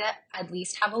you need to at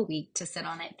least have a week to sit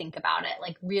on it, think about it,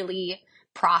 like really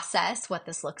process what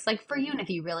this looks like for you and if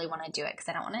you really want to do it, because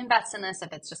I don't want to invest in this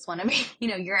if it's just one of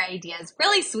your ideas.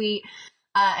 Really sweet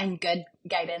and good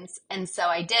guidance. And so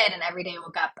I did, and every day I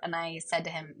woke up and I said to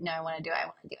him, no, I want to do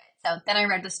it. So then I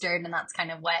registered, and that's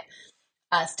kind of what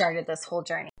started this whole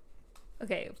journey.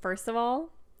 Okay, first of all,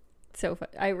 so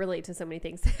I relate to so many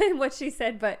things in what she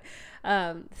said, but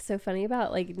so funny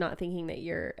about like not thinking that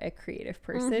you're a creative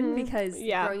person, because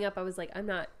growing up I was like, I'm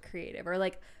not creative, or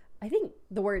like I think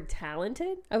the word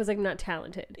talented, I was like, not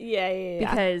talented. Yeah.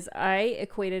 Because I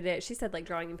equated it, she said like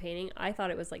drawing and painting. I thought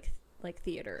it was like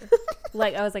theater.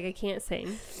 Like I was like, I can't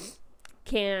sing,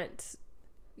 can't,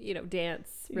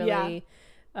 dance really.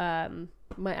 Yeah.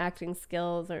 My acting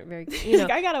skills aren't very,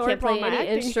 I gotta work on my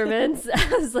acting instruments.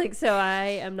 I was like, so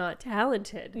I am not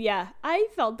talented. Yeah, I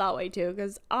felt that way too,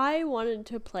 because I wanted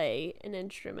to play an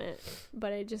instrument,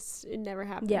 but it never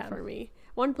happened for me.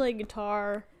 I wanted to play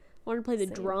guitar. Wanted to play the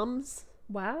drums.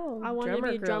 Wow. I wanted to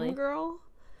be a drum girl.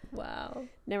 Wow.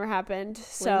 Never happened.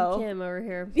 So Kim over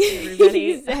here,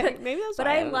 everybody. Maybe that's but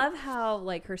I love how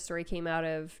like her story came out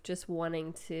of just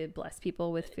wanting to bless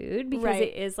people with food, because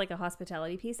it is like a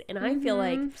hospitality piece. And I feel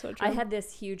like I had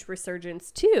this huge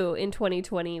resurgence too in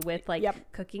 2020 with like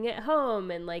cooking at home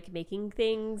and like making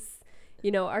things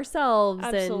ourselves.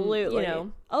 Absolutely.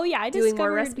 And, I doing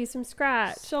more recipes from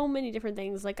scratch. So many different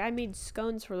things. Like I made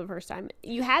scones for the first time.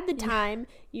 You had the time.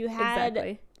 You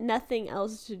had nothing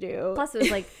else to do. Plus it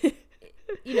was like,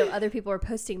 other people were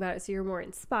posting about it, so you're more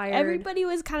inspired. Everybody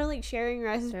was kind of like sharing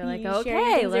recipes. They're like,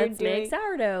 okay, let's make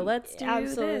sourdough. Let's do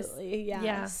this. Absolutely.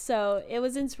 Yeah. So it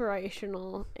was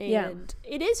inspirational, and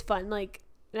it is fun. Like,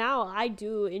 now I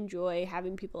do enjoy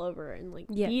having people over and like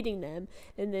feeding them,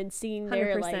 and then seeing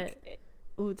their 100%. Like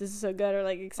ooh, this is so good, or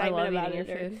like excitement about it,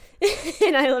 food.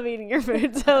 And I love eating your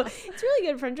food. So it's really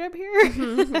good friendship here.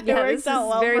 Mm-hmm. Yeah, it works out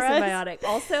well very symbiotic.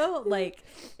 Also, like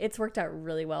it's worked out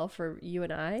really well for you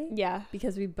and I. Yeah,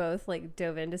 because we both like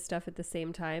dove into stuff at the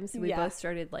same time, so we both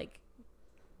started like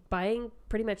buying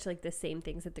pretty much like the same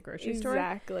things at the grocery store.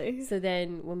 Exactly. So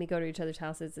then when we go to each other's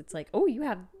houses, it's like, oh, you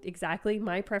have exactly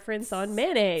my preference on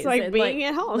mayonnaise. It's like being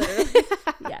at home.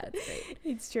 Yeah, it's great.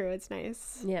 It's true. It's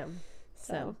nice. Yeah.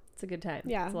 So it's a good time.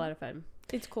 Yeah. It's a lot of fun.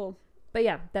 It's cool. But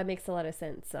yeah, that makes a lot of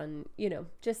sense on,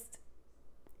 just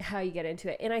how you get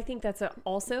into it. And I think that's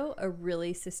also a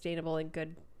really sustainable and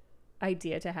good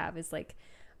idea to have is like,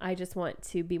 I just want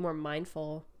to be more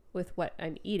mindful with what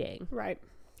I'm eating. Right.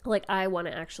 Like I want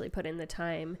to actually put in the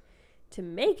time to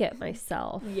make it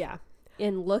myself. Yeah.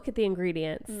 And look at the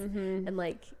ingredients and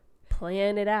like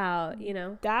plan it out,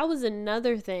 That was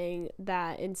another thing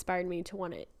that inspired me to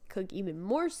want to cook even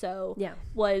more so. Yeah.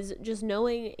 Was just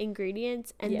knowing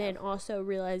ingredients and then also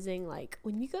realizing like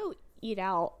when you go eat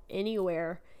out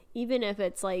anywhere, even if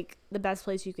it's like the best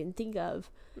place you can think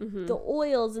of, the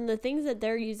oils and the things that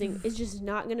they're using is just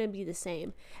not going to be the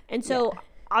same. And so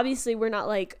obviously we're not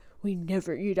like, we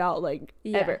never eat out like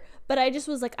ever. But I just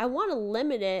was like, I want to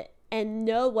limit it and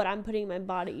know what I'm putting in my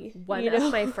body. One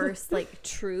of my first like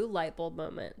true light bulb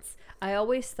moments. I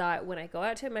always thought when I go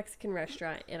out to a Mexican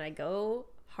restaurant and I go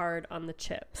hard on the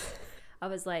chips, I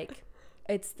was like,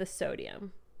 it's the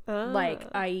sodium. Like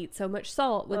I eat so much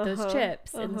salt with those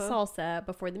chips and the salsa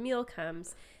before the meal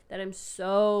comes that I'm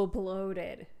so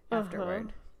bloated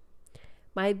afterward.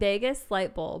 My biggest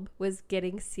light bulb was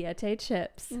getting Siete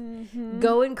chips,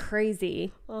 going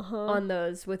crazy on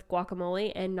those with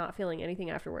guacamole and not feeling anything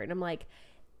afterward. And I'm like,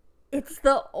 it's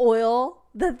the oil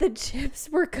that the chips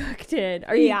were cooked in.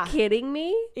 Are you kidding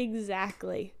me?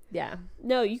 Exactly. Yeah.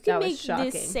 No, you can make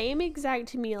the same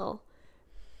exact meal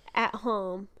at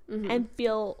home and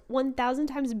feel 1,000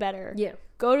 times better. Yeah.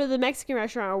 Go to the Mexican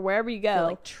restaurant or wherever you go. Feel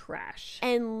like trash.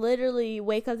 And literally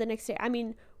wake up the next day. I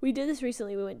mean, we did this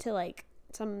recently. We went to like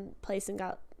some place and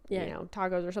got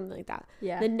tacos or something like that.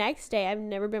 Yeah. The next day, I've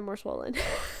never been more swollen.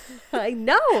 I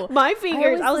know. My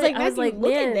fingers. I was like,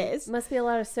 look at this. Must be a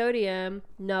lot of sodium.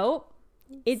 Nope.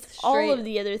 It's all of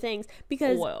the other things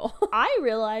because I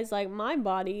realized like my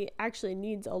body actually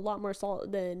needs a lot more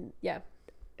salt than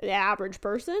the average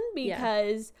person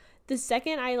because the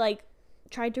second I like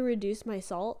tried to reduce my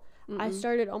salt, I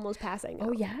started almost passing out.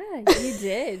 Oh yeah, you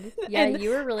did. Yeah,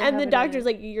 you were really. And the doctor's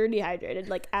like, "You're dehydrated.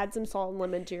 Like, add some salt and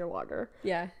lemon to your water."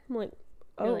 Yeah. I'm like,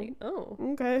 oh,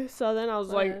 okay. So then I was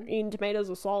like eating tomatoes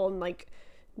with salt and like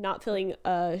not feeling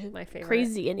my favorite.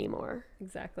 Crazy anymore.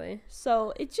 Exactly.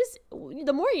 So it's just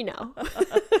the more you know.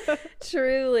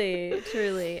 Truly.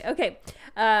 Okay,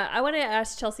 I want to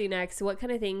ask Chelsea next. What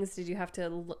kind of things did you have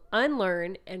to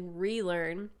unlearn and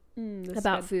relearn?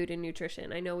 About food and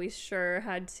nutrition? I know we sure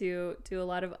had to do a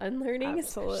lot of unlearning,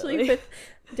 especially with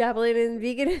dabbling in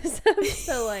veganism.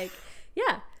 So like,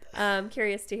 I'm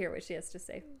curious to hear what she has to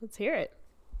say. Let's hear it.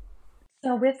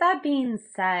 So with that being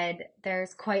said,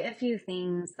 there's quite a few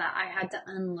things that I had to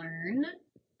unlearn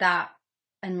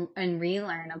and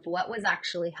relearn of what was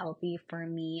actually healthy for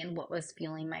me and what was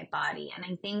fueling my body. And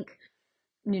I think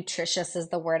nutritious is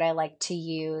the word I like to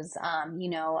use.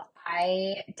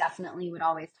 I definitely would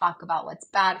always talk about what's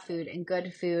bad food and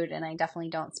good food, and I definitely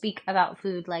don't speak about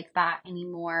food like that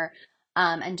anymore.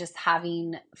 And just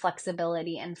having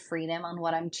flexibility and freedom on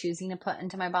what I'm choosing to put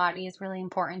into my body is really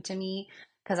important to me,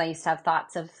 because I used to have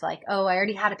thoughts of like, oh, I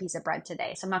already had a piece of bread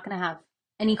today, so I'm not going to have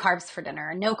any carbs for dinner,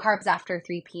 and no carbs after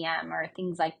 3 p.m. or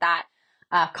things like that.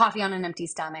 Coffee on an empty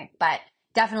stomach. But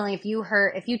definitely, if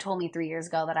you told me 3 years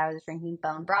ago that I was drinking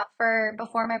bone broth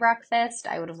before my breakfast,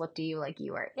 I would have looked at you like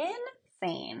you were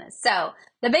insane. So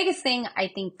the biggest thing I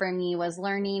think for me was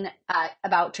learning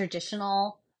about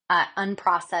traditional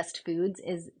unprocessed foods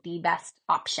is the best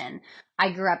option.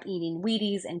 I grew up eating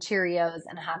Wheaties and Cheerios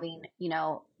and having,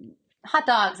 hot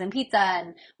dogs and pizza,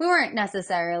 and we weren't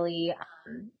necessarily,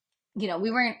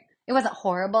 it wasn't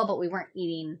horrible, but we weren't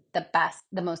eating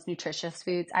the most nutritious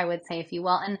foods, I would say, if you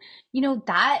will. And,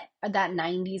 that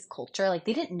 90s culture, like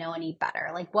they didn't know any better.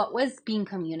 Like what was being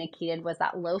communicated was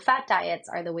that low fat diets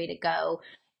are the way to go.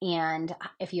 And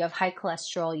if you have high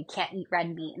cholesterol, you can't eat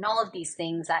red meat and all of these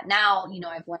things that now,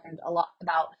 I've learned a lot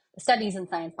about the studies and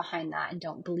science behind that and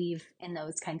don't believe in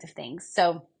those kinds of things.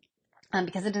 So,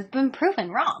 because it has been proven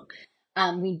wrong.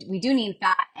 We do need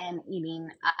fat, and eating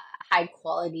high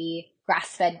quality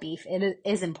grass-fed beef, it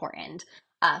is important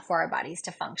for our bodies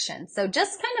to function. So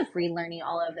just kind of relearning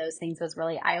all of those things was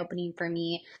really eye-opening for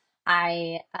me.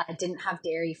 I didn't have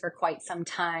dairy for quite some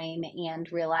time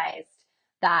and realized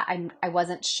that I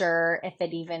wasn't sure if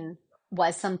it even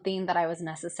was something that I was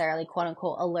necessarily quote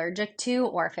unquote allergic to,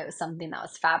 or if it was something that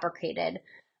was fabricated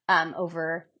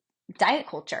over diet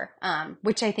culture,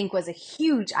 which I think was a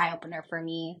huge eye opener for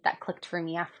me that clicked for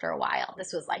me after a while.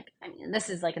 This is like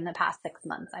in the past 6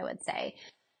 months, I would say.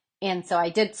 And so I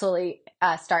did slowly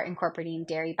start incorporating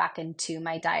dairy back into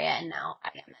my diet. And now I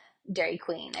am a dairy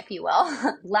queen, if you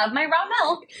will. Love my raw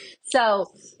milk. So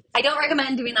I don't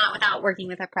recommend doing that without working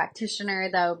with a practitioner,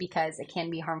 though, because it can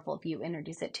be harmful if you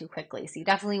introduce it too quickly. So you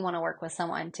definitely want to work with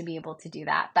someone to be able to do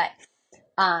that. But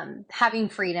having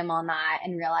freedom on that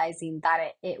and realizing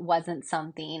that it wasn't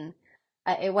something,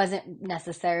 it wasn't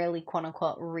necessarily quote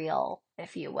unquote real,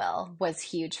 if you will, was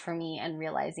huge for me. And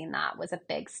realizing that was a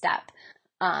big step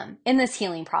in this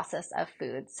healing process of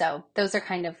food. So those are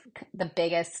kind of the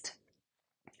biggest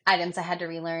items I had to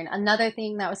relearn. Another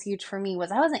thing that was huge for me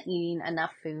was I wasn't eating enough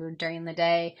food during the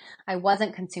day. I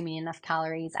wasn't consuming enough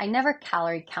calories. I never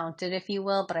calorie counted, if you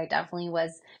will, but I definitely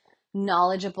was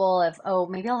knowledgeable of, oh,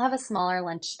 maybe I'll have a smaller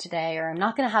lunch today, or I'm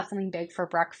not going to have something big for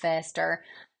breakfast, or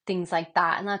things like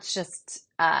that. And that's just,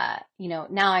 now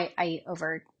I eat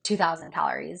over 2,000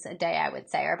 calories a day, I would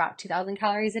say, or about 2,000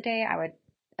 calories a day. I would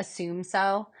assume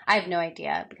so. I have no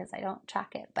idea because I don't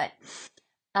track it, but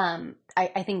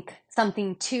I think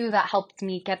something too that helped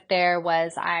me get there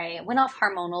was I went off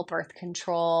hormonal birth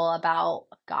control about,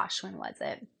 when was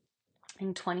it?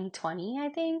 In 2020, I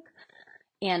think,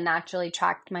 and naturally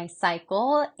tracked my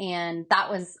cycle. And that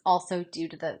was also due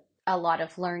to a lot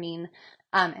of learning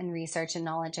and research and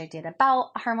knowledge I did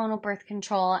about hormonal birth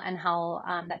control and how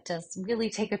that does really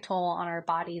take a toll on our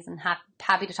bodies. And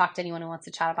happy to talk to anyone who wants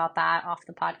to chat about that off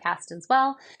the podcast as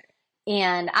well.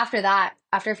 And after that,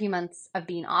 after a few months of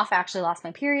being off, I actually lost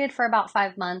my period for about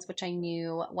 5 months, which I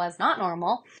knew was not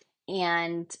normal.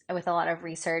 And with a lot of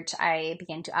research, I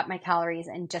began to up my calories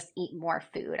and just eat more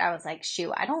food. I was like,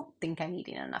 shoot, I don't think I'm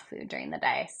eating enough food during the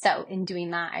day. So in doing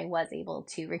that, I was able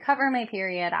to recover my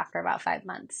period after about 5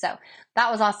 months. So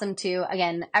that was awesome too.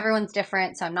 Again, everyone's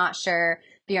different, so I'm not sure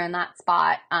if you're in that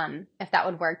spot, if that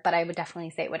would work, but I would definitely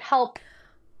say it would help.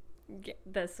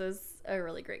 This was a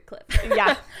really great clip.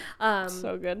 Yeah.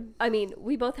 So good. I mean,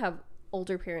 we both have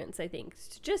older parents, I think.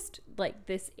 Just like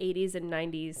this 80s and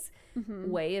 90s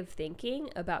way of thinking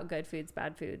about good foods,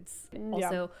 bad foods.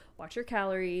 Also, watch your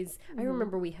calories. I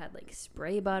remember we had like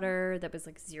spray butter that was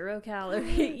like 0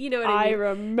 calorie. You know what I mean? I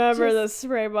remember the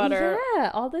spray butter.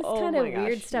 Yeah, all this kind of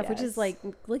weird stuff, which is like,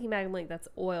 looking back, I'm like, that's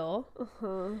oil.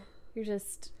 You're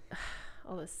just...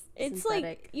 all this it's synthetic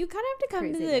like you kind of have to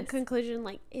come to the conclusion,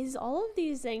 like, is all of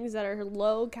these things that are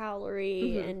low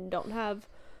calorie and don't have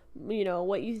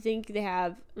what you think they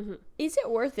have, is it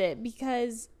worth it?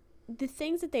 Because the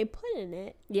things that they put in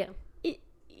it, you're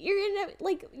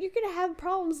gonna have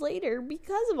problems later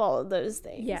because of all of those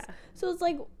things. So it's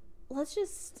like, let's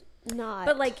just not.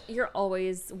 But like, you're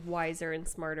always wiser and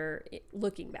smarter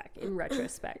looking back in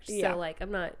retrospect. So like,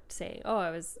 I'm not saying, oh, I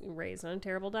was raised on a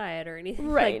terrible diet or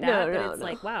anything like that. But it's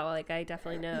like, wow, like I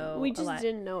definitely know. We just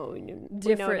didn't know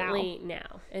differently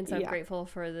now. And so I'm grateful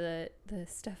for the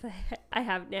stuff I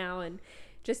have now, and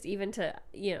just even to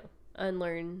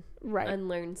unlearn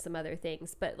some other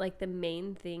things. But like, the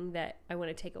main thing that I want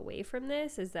to take away from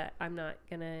this is that I'm not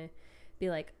gonna be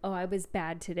like, oh, I was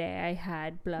bad today, I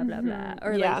had blah blah blah,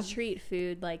 or like treat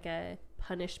food like a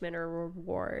punishment or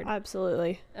reward.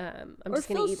 Absolutely. I'm just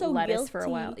gonna eat lettuce for a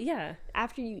while.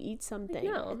 After you eat something,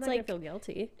 no, I'm not gonna feel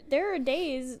guilty. There are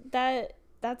days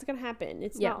that's gonna happen.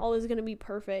 It's not always gonna be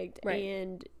perfect,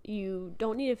 and you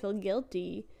don't need to feel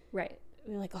guilty.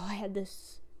 You're like, oh, I had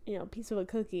this piece of a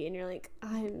cookie, and you're like,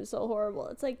 I'm so horrible.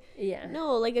 It's like,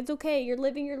 no, like, it's okay, you're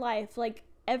living your life. Like,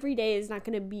 every day is not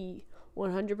gonna be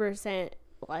 100%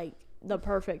 like the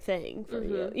perfect thing for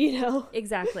you,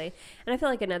 Exactly. And I feel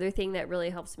like another thing that really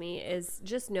helps me is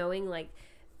just knowing, like,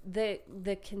 the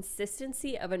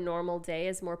consistency of a normal day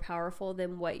is more powerful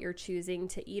than what you're choosing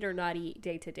to eat or not eat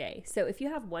day to day. So if you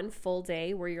have one full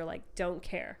day where you're like, don't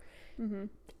care,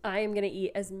 I am going to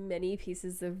eat as many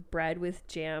pieces of bread with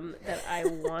jam that I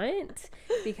want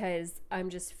because I'm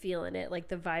just feeling it. Like,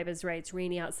 the vibe is right. It's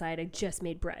rainy outside. I just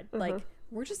made bread. Like,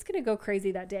 we're just going to go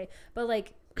crazy that day. But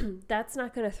like, that's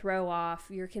not going to throw off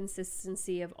your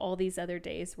consistency of all these other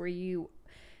days where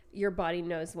your body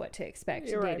knows what to expect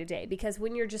day to day. Because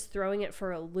when you're just throwing it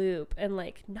for a loop and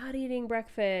like not eating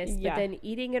breakfast, but then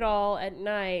eating it all at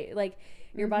night, like,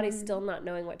 your body's still not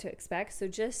knowing what to expect. So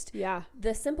just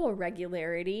the simple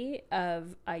regularity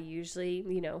of, I usually,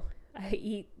 I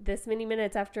eat this many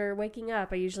minutes after waking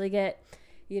up. I usually get,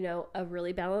 a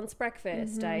really balanced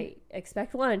breakfast. I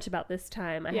expect lunch about this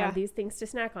time. I have these things to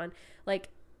snack on. Like,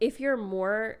 if you're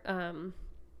more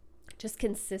just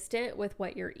consistent with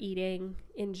what you're eating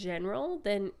in general,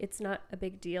 then it's not a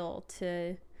big deal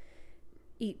to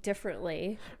eat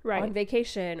differently on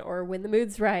vacation or when the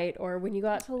mood's right or when you go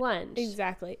out to lunch.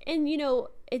 Exactly. And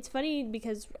it's funny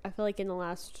because I feel like in the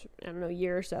last,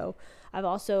 year or so, I've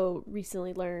also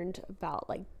recently learned about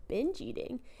like binge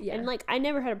eating. Yeah. And like I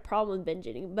never had a problem with binge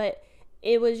eating, but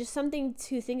it was just something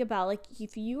to think about. Like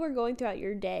if you are going throughout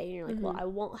your day and you're like, well, I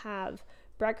won't have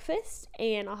breakfast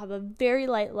and I'll have a very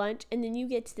light lunch, and then you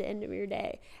get to the end of your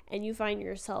day and you find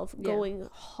yourself going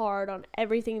hard on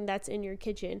everything that's in your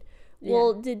kitchen.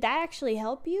 Well, did that actually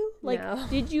help you? Like, no.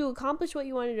 Did you accomplish what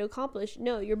you wanted to accomplish?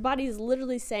 No, your body is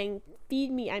literally saying,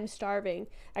 feed me, I'm starving.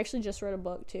 I actually just read a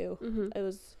book too. It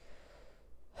was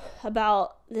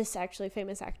about this actually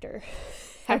famous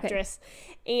actress,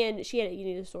 and she had an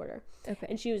eating disorder.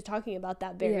 And she was talking about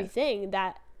that very thing,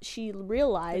 that she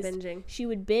realized she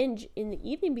would binge in the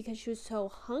evening because she was so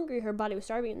hungry, her body was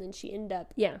starving, and then she ended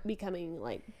up becoming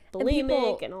like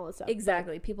bulimic and all that stuff.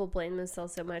 Exactly. People blame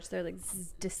themselves so much. They're like, this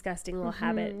is disgusting little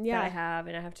habit that I have,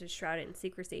 and I have to shroud it in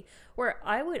secrecy. Where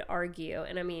I would argue,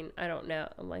 and I mean, I don't know,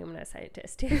 I'm not a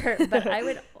scientist here, but I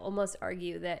would almost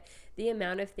argue that the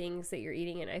amount of things that you're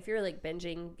eating, and if you're like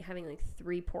binging, having like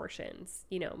 3 portions,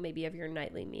 maybe of your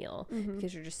nightly meal,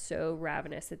 because you're just so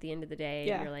ravenous at the end of the day,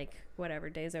 and you're like, whatever,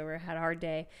 day's over, had a hard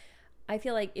day. I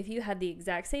feel like if you had the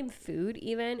exact same food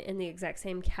even and the exact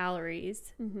same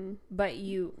calories, but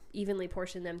you evenly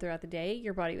portion them throughout the day,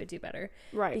 your body would do better.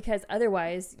 Right. Because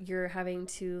otherwise you're having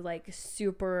to like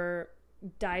super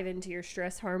dive into your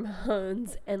stress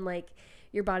hormones, and like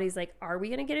your body's like, are we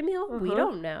going to get a meal? We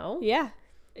don't know. Yeah.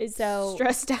 It's so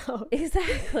stressed out.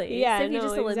 Exactly. Yeah. So if you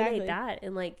just eliminate that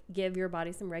and like give your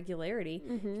body some regularity,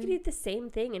 you could eat the same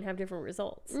thing and have different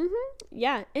results.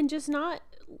 Yeah. And just not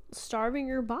starving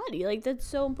your body. Like that's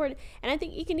so important. And I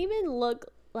think you can even look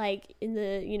like in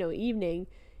the, evening,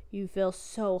 you feel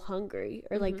so hungry,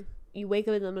 or like you wake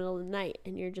up in the middle of the night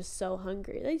and you're just so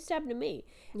hungry. That used to happen to me.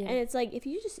 Yeah. And it's like, if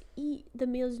you just eat the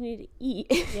meals you need to eat,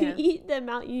 if you eat the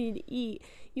amount you need to eat,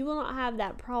 you will not have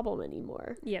that problem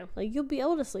anymore. Yeah. Like you'll be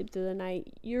able to sleep through the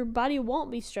night. Your body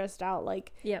won't be stressed out.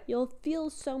 Like you'll feel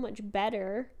so much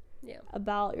better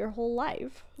about your whole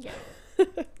life. Yeah.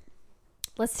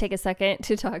 Let's take a second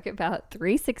to talk about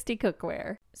 360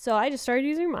 cookware. So I just started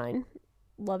using mine.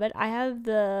 Love it. I have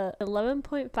the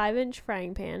 11.5 inch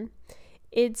frying pan.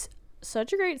 It's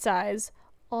such a great size.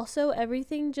 Also,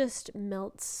 everything just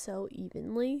melts so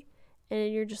evenly,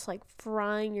 and you're just like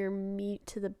frying your meat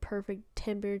to the perfect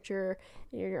temperature,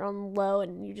 and you're on low,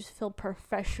 and you just feel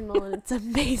professional, and it's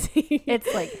amazing.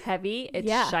 It's like heavy,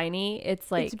 it's shiny,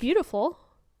 it's like, it's beautiful,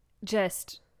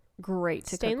 just great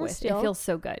to cook with. Steel. It feels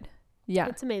so good. Yeah,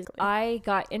 it's amazing. I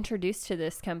got introduced to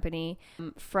this company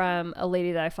from a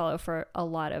lady that I follow for a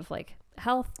lot of like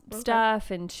health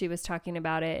stuff, and she was talking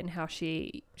about it and how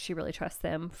she really trusts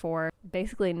them for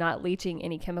basically not leaching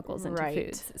any chemicals into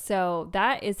foods. So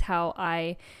that is how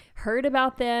I heard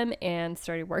about them and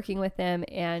started working with them,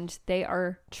 and they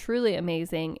are truly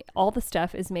amazing. All the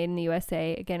stuff is made in the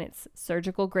USA. Again, it's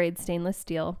surgical grade stainless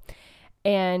steel,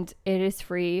 and it is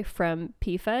free from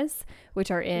PFAS, which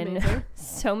are in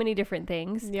so many different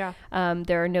things. Yeah.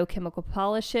 There are no chemical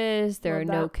polishes. There are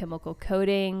no chemical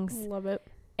coatings. Love it.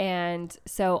 And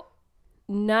so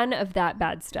none of that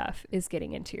bad stuff is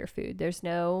getting into your food. There's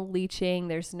no leaching.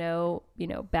 There's no,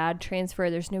 bad transfer.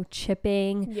 There's no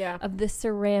chipping of the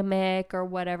ceramic or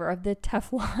whatever, of the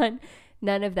Teflon.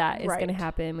 None of that is going to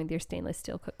happen with your stainless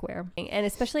steel cookware. And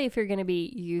especially if you're going to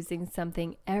be using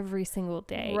something every single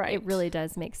day, it really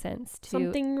does make sense to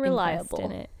something reliable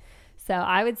invest in it. So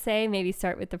I would say maybe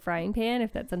start with the frying pan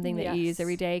if that's something that you use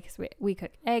every day, because we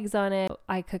cook eggs on it.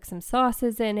 I cook some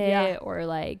sauces in it, or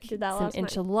like some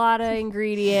enchilada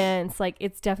ingredients. Like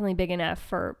it's definitely big enough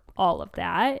for all of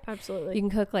that. Absolutely. You can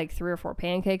cook like 3 or 4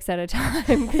 pancakes at a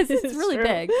time because it's really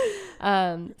big.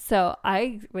 So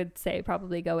I would say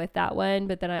probably go with that one.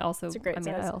 But then I also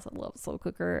love slow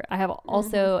cooker. I have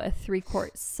also a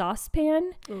 3-quart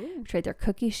saucepan, which their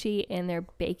cookie sheet and their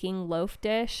baking loaf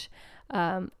dish.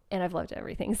 And I've loved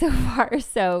everything so far.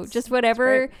 So just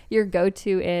whatever your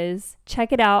go-to is,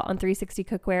 check it out on 360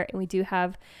 Cookware. And we do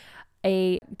have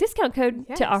a discount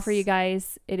code to offer you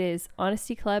guys. It is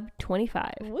Honesty Club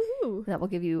 25. Woo! That will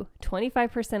give you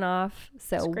 25% off.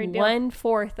 So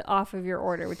 1/4 off of your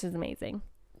order, which is amazing.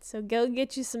 So go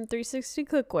get you some 360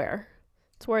 Cookware.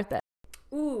 It's worth it.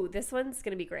 Ooh, this one's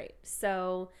going to be great.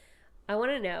 So I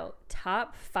want to know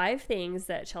top 5 things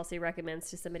that Chelsea recommends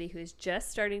to somebody who is just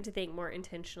starting to think more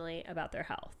intentionally about their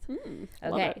health.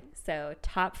 Okay, so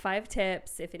top 5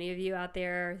 tips. If any of you out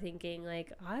there are thinking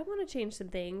like, I want to change some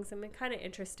things, I'm kind of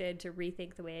interested to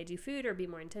rethink the way I do food or be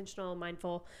more intentional,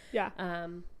 mindful. Yeah.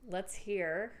 Let's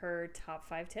hear her top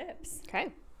 5 tips.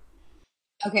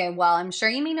 Okay, well, I'm sure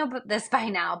you may know this by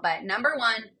now, but number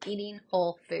 1, eating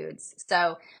whole foods.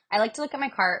 So I like to look at my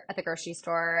cart at the grocery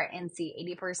store and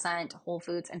see 80% whole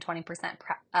foods and 20%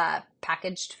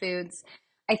 packaged foods.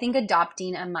 I think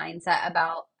adopting a mindset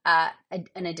about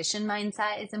an addition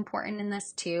mindset is important in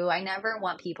this too. I never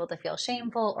want people to feel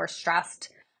shameful or stressed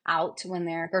out when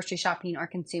they're grocery shopping or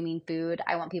consuming food.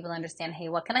 I want people to understand, hey,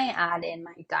 what can I add in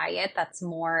my diet that's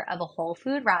more of a whole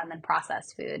food rather than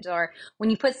processed foods? Or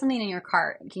when you put something in your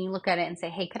cart, can you look at it and say,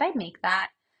 hey, could I make that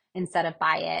instead of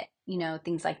buy it? You know,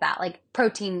 things like that. Like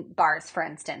protein bars, for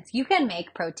instance. You can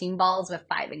make protein balls with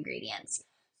 5 ingredients.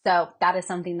 So that is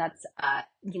something that's,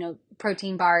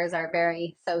 protein bars are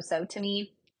very so-so to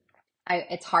me.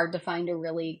 It's hard to find a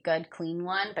really good clean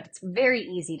one, but it's very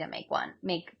easy to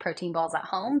make protein balls at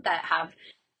home that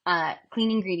have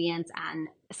clean ingredients and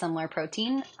similar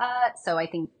protein. So I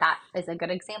think that is a good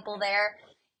example there.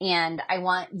 And I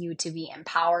want you to be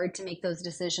empowered to make those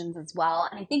decisions as well.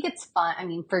 And I think it's fun. I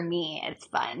mean, for me, it's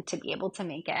fun to be able to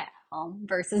make it at home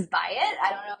versus buy it. I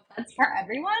don't know if that's for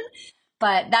everyone,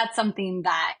 but that's something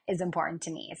that is important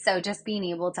to me. So just being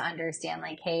able to understand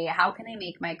like, hey, how can I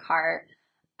make my cart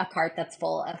a cart that's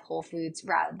full of whole foods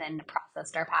rather than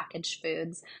processed or packaged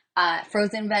foods.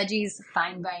 Frozen veggies,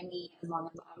 fine by me, as long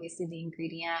as obviously the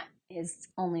ingredient is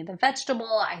only the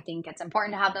vegetable. I think it's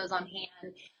important to have those on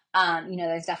hand.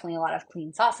 There's definitely a lot of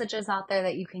clean sausages out there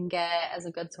that you can get as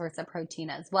a good source of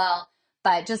protein as well.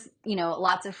 But just,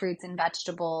 lots of fruits and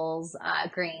vegetables,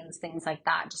 grains, things like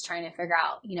that. Just trying to figure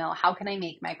out, how can I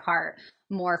make my cart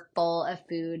more full of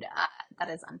food that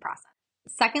is unprocessed.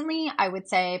 Secondly, I would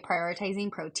say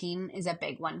prioritizing protein is a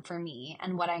big one for me.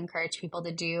 And what I encourage people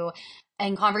to do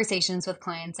in conversations with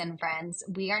clients and friends,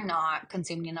 we are not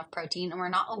consuming enough protein and we're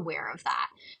not aware of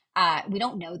that. We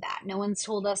don't know that. No one's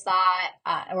told us that,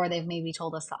 or they've maybe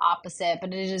told us the opposite,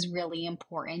 but it is really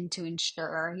important to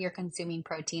ensure you're consuming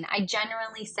protein. I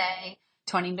generally say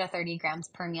 20 to 30 grams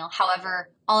per meal. However,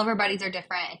 all of our bodies are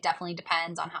different. It definitely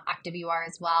depends on how active you are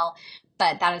as well.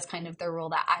 But that is kind of the rule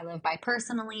that I live by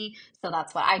personally. So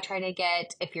that's what I try to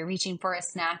get. If you're reaching for a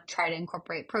snack, try to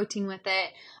incorporate protein with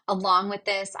it. Along with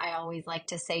this, I always like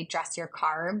to say dress your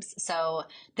carbs. So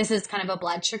this is kind of a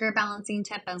blood sugar balancing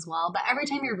tip as well. But every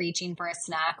time you're reaching for a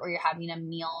snack or you're having a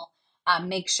meal,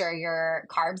 make sure your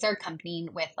carbs are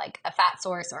accompanied with like a fat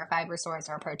source or a fiber source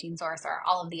or a protein source or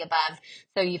all of the above.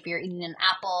 So if you're eating an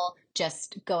apple,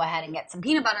 just go ahead and get some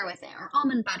peanut butter with it or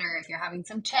almond butter. If you're having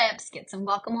some chips, get some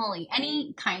guacamole.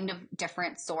 Any kind of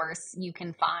different source you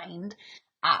can find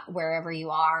wherever you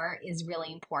are is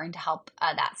really important to help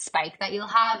that spike that you'll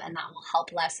have, and that will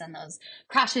help lessen those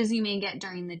crashes you may get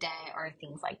during the day or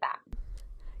things like that.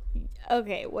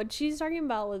 Okay, what she's talking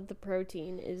about with the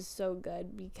protein is so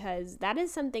good because that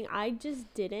is something I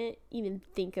just didn't even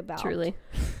think about Truly.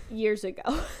 Years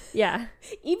ago. Yeah.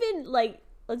 Even like,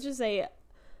 let's just say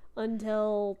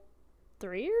until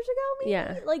 3 years ago, maybe?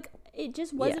 Yeah. Like, it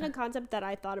just wasn't a concept that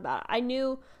I thought about. I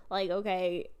knew, like,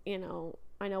 okay, I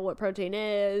know what protein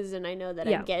is and I know that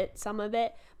I get some of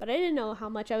it, but I didn't know how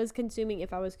much I was consuming,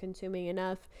 if I was consuming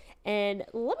enough. And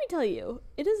let me tell you,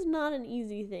 it is not an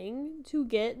easy thing to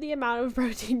get the amount of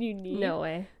protein you need. No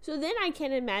way. So then I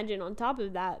can imagine on top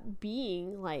of that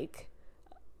being like,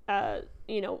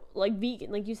 like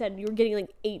vegan, like you said, you were getting like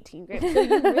 18 grams. So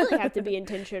you really have to be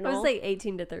intentional. It was like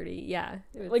 18 to 30. Yeah.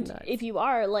 Which, if you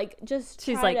are like, just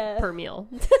she's like per meal.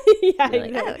 Yeah,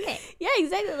 exactly. Like, oh, okay. Yeah,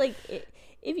 exactly. Like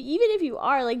if you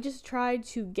are like, just try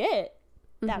to get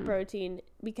that protein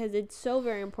because it's so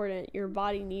very important. Your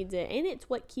body needs it, and it's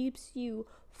what keeps you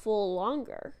full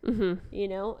longer.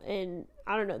 And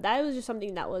I don't know, that was just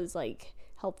something that was like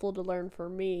helpful to learn for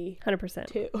me. 100%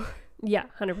 too. Yeah,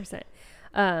 100%.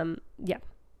 Yeah,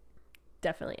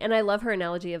 definitely. And I love her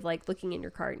analogy of like looking in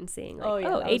your cart and seeing like,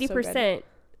 80%,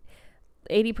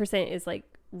 80% is like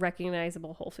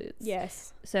recognizable whole foods.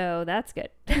 Yes. So that's good.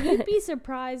 You'd be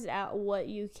surprised at what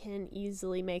you can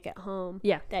easily make at home.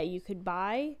 Yeah. That you could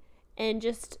buy and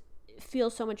just feel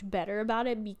so much better about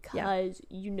it because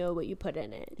you know what you put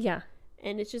in it. Yeah.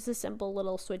 And it's just a simple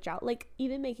little switch out. Like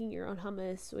even making your own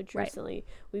hummus, which recently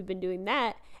we've been doing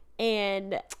that.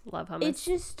 And love hummus. It's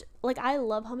just like, I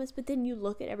love hummus, but then you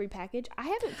look at every package. I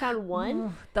haven't found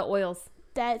one. The oils.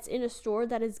 that's in a store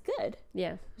that is good.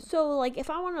 Yeah. So, like, if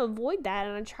I want to avoid that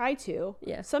and I try to,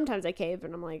 yeah, sometimes I cave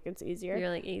and I'm like, it's easier. You're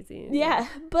like, easy. Yeah.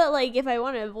 But, like, if I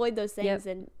want to avoid those things,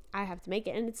 then I have to make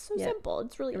it. And it's so simple.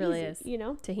 It's really, really easy, is. you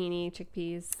know? Tahini,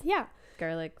 chickpeas. Yeah.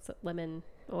 Garlic, lemon,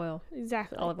 oil.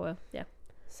 Exactly. Olive oil. Yeah.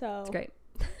 So. It's great.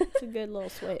 It's a good little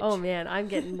switch. Oh, man. I'm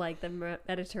getting, like, the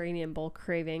Mediterranean bowl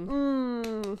craving.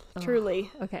 Truly.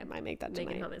 Okay. I might make that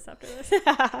tonight. Making hummus after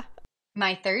this.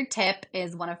 My third tip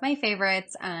is one of my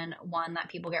favorites and one that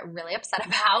people get really upset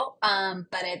about,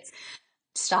 but it's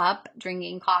stop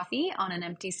drinking coffee on an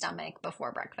empty stomach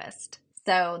before breakfast.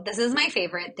 So this is my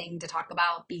favorite thing to talk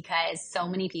about because so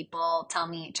many people tell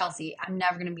me, Chelsea, I'm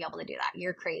never going to be able to do that.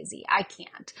 You're crazy. I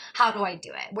can't. How do I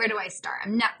do it? Where do I start?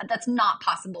 That's not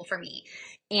possible for me.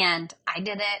 And I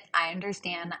did it. I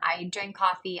understand. I drank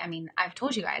coffee. I mean, I've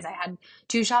told you guys I had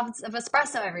 2 shots of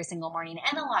espresso every single morning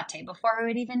and a latte before I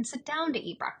would even sit down to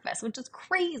eat breakfast, which is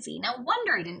crazy. No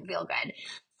wonder I didn't feel good.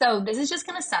 So this is just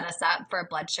going to set us up for a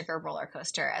blood sugar roller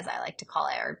coaster, as I like to call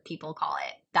it, or people call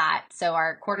it that. So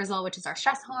our cortisol, which is our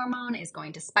stress hormone, is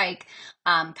going to spike,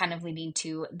 kind of leading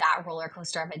to that roller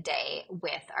coaster of a day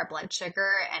with our blood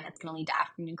sugar, and it's going to lead to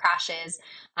afternoon crashes.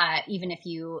 Even if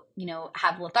you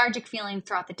have lethargic feelings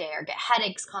throughout the day or get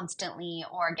headaches constantly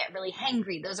or get really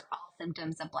hangry, those are all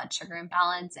symptoms of blood sugar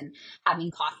imbalance, and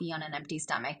having coffee on an empty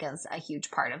stomach is a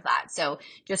huge part of that. So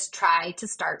just try to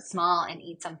start small and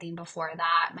eat something before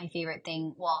that. My favorite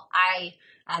thing,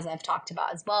 as I've talked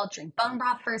about as well, drink bone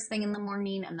broth first thing in the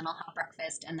morning, and then I'll have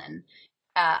breakfast, and then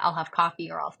I'll have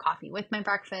coffee, or I'll have coffee with my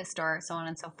breakfast, or so on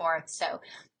and so forth. So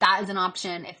that is an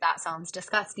option. If that sounds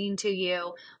disgusting to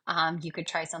you, you could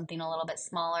try something a little bit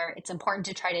smaller. It's important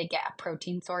to try to get a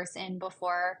protein source in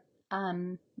before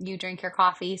you drink your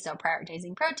coffee. So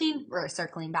prioritizing protein, we're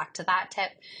circling back to that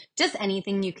tip. Just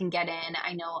anything you can get in.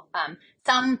 I know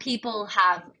some people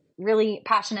have really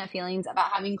passionate feelings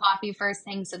about having coffee first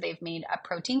thing, so they've made a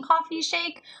protein coffee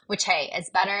shake, which, hey, is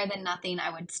better than nothing. I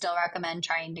would still recommend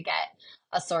trying to get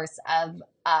a source of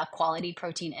quality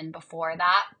protein in before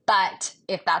that. But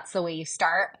if that's the way you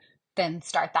start, then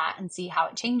start that and see how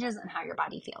it changes and how your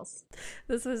body feels.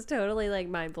 This was totally like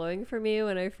mind-blowing for me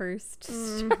when I first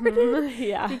started.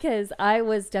 Yeah. Because I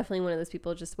was definitely one of those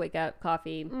people just wake up,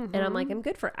 coffee, and I'm like, I'm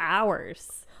good for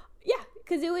hours. Yeah,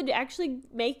 because it would actually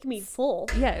make me full.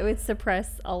 Yeah, it would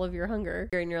suppress all of your hunger.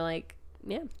 And you're like,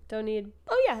 yeah, don't need.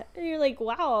 Oh, yeah. And you're like,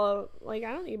 wow, like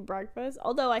I don't eat breakfast.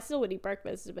 Although I still would eat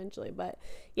breakfast eventually. But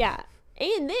yeah.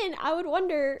 And then I would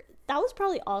wonder, that was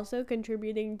probably also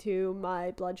contributing to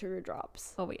my blood sugar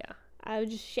drops. Oh, yeah. I was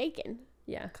just shaking.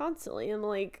 Yeah. Constantly. I'm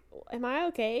like, am I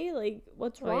okay? Like,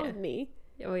 what's wrong with me?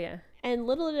 Oh, yeah. And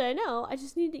little did I know, I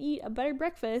just need to eat a better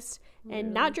breakfast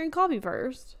and not drink coffee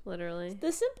first. Literally.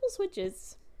 The simple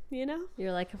switches, you know?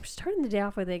 You're like, I'm starting the day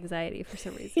off with anxiety for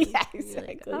some reason. Yeah,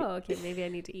 exactly. Like, oh, okay, maybe I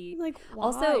need to eat. Like, why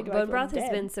also, do I bone feel broth has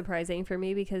dead? been surprising for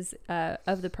me because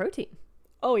of the protein.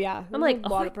 Oh, yeah. I'm like,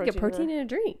 I can get protein in a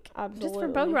drink. Absolutely. Just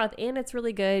from bone broth. And it's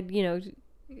really good. You know,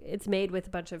 it's made with a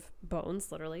bunch of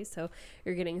bones, literally. So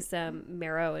you're getting some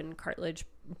marrow and cartilage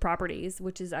properties,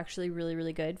 which is actually really,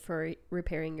 really good for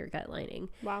repairing your gut lining.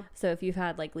 Wow. So if you've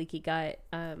had like leaky gut,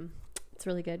 it's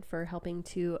really good for helping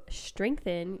to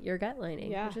strengthen your gut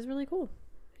lining, which is really cool.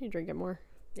 You drink it more.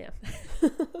 Yeah.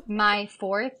 My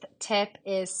fourth tip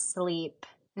is sleep.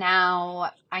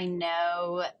 Now, I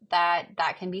know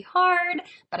that can be hard,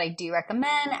 but I do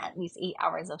recommend at least 8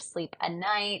 hours of sleep a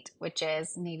night, which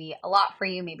is maybe a lot for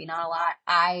you, maybe not a lot.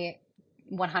 I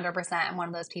 100% am one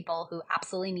of those people who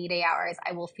absolutely need 8 hours.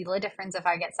 I will feel a difference if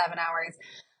I get 7 hours.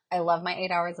 I love my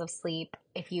 8 hours of sleep.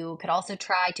 If you could also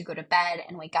try to go to bed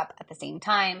and wake up at the same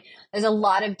time. There's a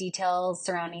lot of details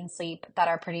surrounding sleep that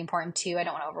are pretty important too. I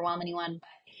don't want to overwhelm anyone, but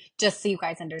just so you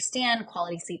guys understand,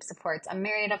 quality sleep supports a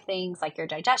myriad of things like your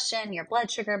digestion, your blood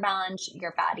sugar balance,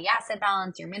 your fatty acid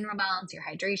balance, your mineral balance, your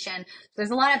hydration. So there's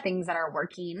a lot of things that are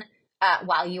working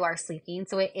while you are sleeping.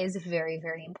 So it is very,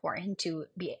 very important to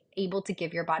be able to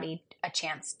give your body a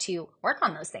chance to work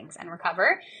on those things and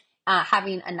recover.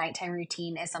 Having a nighttime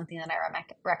routine is something that I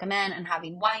recommend, and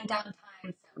having wind down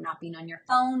time, so not being on your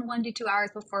phone 1 to 2 hours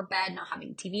before bed, not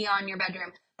having TV on your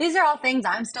bedroom. These are all things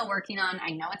I'm still working on. I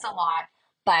know it's a lot,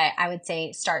 but I would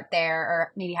say start there,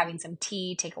 or maybe having some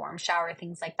tea, take a warm shower,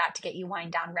 things like that to get you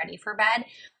wind down ready for bed.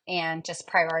 And just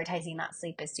prioritizing that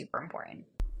sleep is super important.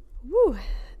 Woo,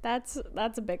 that's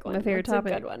a big one. My favorite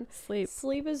topic. A good one.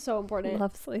 Sleep is so important.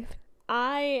 Love sleep.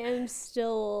 I am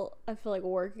still, I feel like,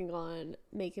 working on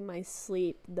making my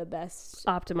sleep the best.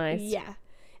 Optimized. Yeah.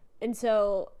 And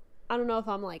so I don't know if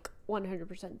I'm like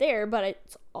 100% there, but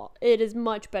it is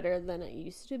much better than it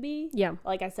used to be. Yeah.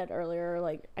 Like I said earlier,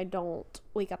 like I don't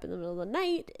wake up in the middle of the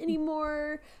night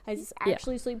anymore. I just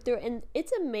actually sleep through it. And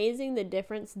it's amazing the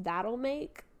difference that'll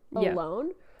make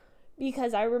alone.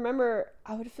 Because I remember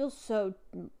I would feel so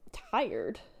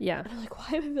tired. Yeah. And I'm like,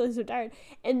 why am I feeling so tired?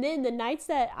 And then the nights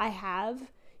that I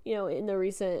have, you know, in the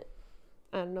recent,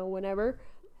 I don't know, whenever,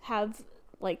 have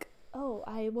like, oh,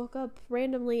 I woke up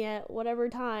randomly at whatever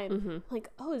time. Like,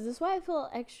 oh, is this why I feel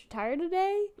extra tired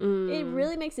today? It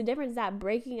really makes a difference, that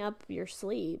breaking up your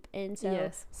sleep. And so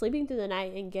sleeping through the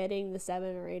night and getting the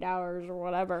 7 or 8 hours or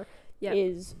whatever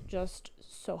is just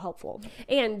so helpful.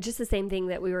 And just the same thing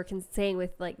that we were saying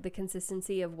with like the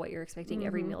consistency of what you're expecting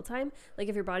every mealtime. Like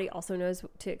if your body also knows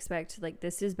to expect, like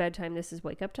this is bedtime, this is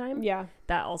wake up time. Yeah.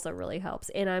 That also really helps.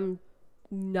 And I'm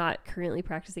not currently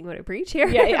practicing what I preach here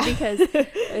because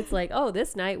it's like, oh,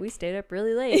 this night we stayed up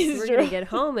really late. So we're going to get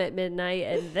home at midnight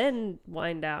and then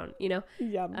wind down, you know?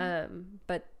 Yeah.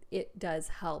 But it does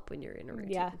help when you're in a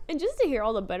routine. Yeah. And just to hear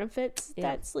all the benefits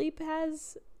that sleep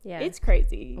has, it's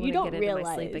crazy. You don't realize.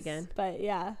 My sleep again. But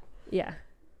yeah.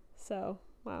 So,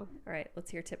 wow. All right, let's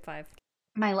hear tip 5.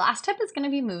 My last tip is going to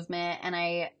be movement, and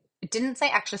I didn't say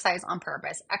exercise on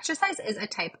purpose. Exercise is a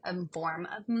type of form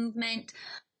of movement,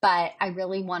 but I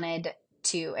really wanted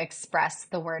to express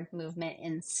the word movement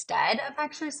instead of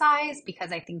exercise,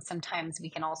 because I think sometimes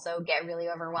we can also get really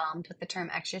overwhelmed with the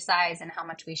term exercise and how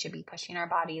much we should be pushing our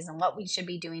bodies and what we should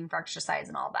be doing for exercise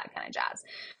and all that kind of jazz.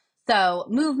 So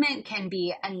movement can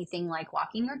be anything like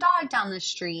walking your dog down the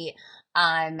street,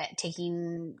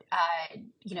 taking,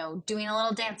 doing a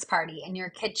little dance party in your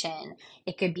kitchen.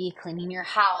 It could be cleaning your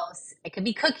house. It could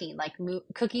be cooking. Like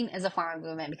cooking is a form of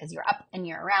movement because you're up and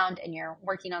you're around and you're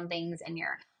working on things and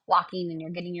you're walking and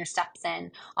you're getting your steps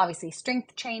in. Obviously,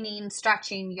 strength training,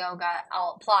 stretching, yoga,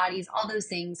 Pilates, all those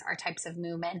things are types of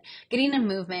movement. Getting in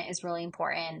movement is really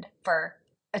important for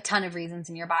a ton of reasons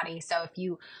in your body. So if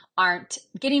you aren't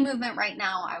getting movement right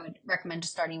now, I would recommend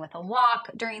just starting with a walk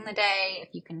during the day. If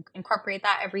you can incorporate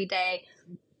that every day,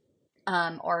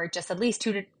 or just at least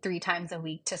 2 to 3 times a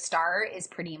week to start is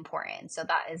pretty important. So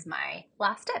that is my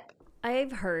last tip.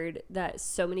 I've heard that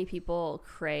so many people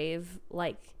crave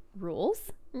like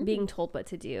rules, being told what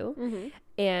to do.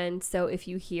 And so if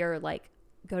you hear like,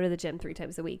 go to the gym 3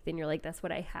 times a week, then you're like, that's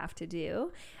what I have to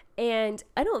do. And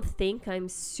I don't think I'm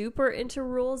super into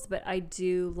rules, but I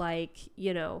do like,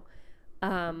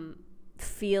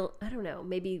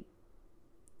 maybe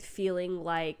feeling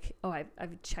like, oh,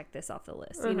 I've checked this off the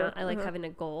list. I like having a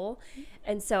goal.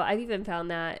 And so I've even found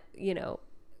that,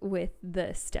 with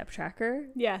the step tracker.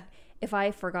 Yeah. If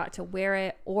I forgot to wear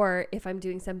it, or if I'm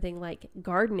doing something like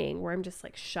gardening where I'm just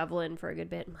like shoveling for a good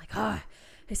bit, I'm like,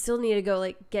 I still need to go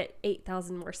like get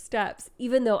 8,000 more steps,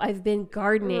 even though I've been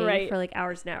gardening for like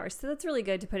hours and hours. So that's really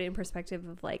good to put it in perspective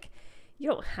of like, you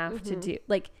don't have to do,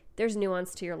 like, there's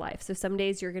nuance to your life. So some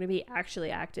days you're going to be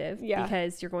actually active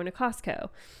because you're going to Costco,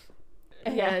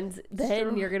 and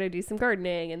then you're going to do some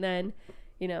gardening, and then,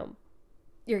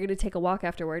 you're going to take a walk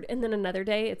afterward. And then another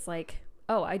day it's like,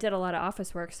 oh, I did a lot of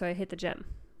office work, so I hit the gym.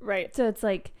 Right. So it's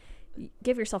like,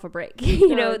 give yourself a break.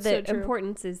 The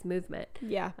importance is movement.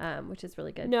 Yeah. Which is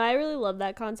really good. No, I really love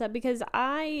that concept because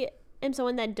I am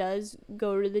someone that does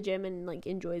go to the gym and like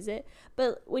enjoys it.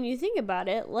 But when you think about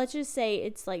it, let's just say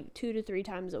it's like 2 to 3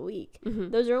 times a week.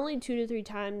 Those are only 2 to 3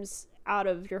 times out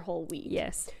of your whole week.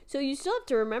 Yes. So you still have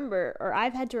to remember, or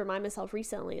I've had to remind myself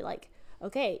recently, like,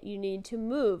 okay, you need to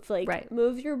move, like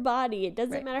move your body. It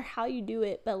doesn't matter how you do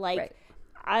it, but like,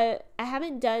 I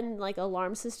haven't done like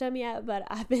alarm system yet, but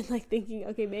I've been like thinking,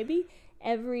 okay, maybe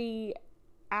every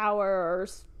hour or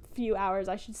few hours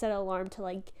I should set an alarm to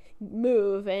like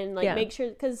move and like make sure,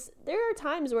 because there are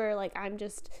times where like I'm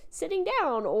just sitting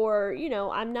down, or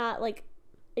I'm not like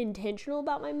intentional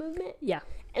about my movement. Yeah.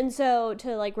 And so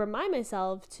to like remind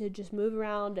myself to just move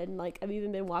around, and like I've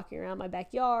even been walking around my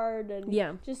backyard and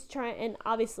just trying, and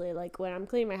obviously like when I'm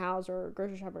cleaning my house or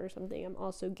grocery shopping or something, I'm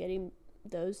also getting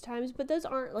those times, but those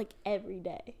aren't like every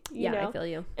day, you know? I feel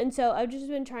you. And so I've just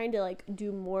been trying to like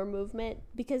do more movement,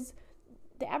 because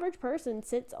the average person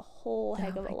sits a whole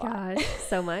heck of a lot. Gosh,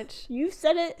 so much. You've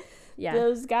said it. Yeah.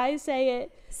 Those guys say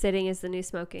it. Sitting is the new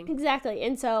smoking. Exactly.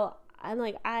 And so I'm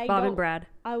like, Bob and Brad.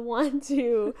 I want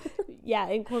to,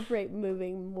 incorporate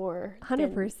moving more.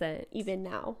 100%. Even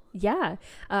now. Yeah.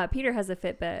 Peter has a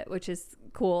Fitbit, which is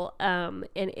cool. And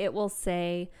it will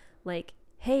say like,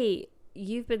 hey,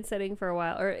 you've been sitting for a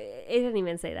while, or it didn't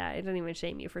even say that. It doesn't even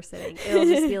shame you for sitting. It'll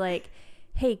just be like,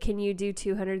 hey, can you do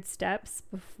 200 steps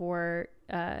before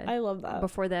I love that.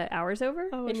 before the hour's over.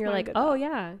 And you're like, oh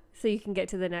yeah. So you can get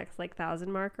to the next like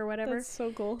 1,000 mark or whatever. That's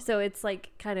so cool. So it's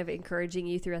like kind of encouraging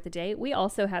you throughout the day. We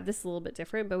also have, this is a little bit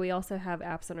different, but we also have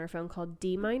apps on our phone called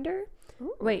D-Minder.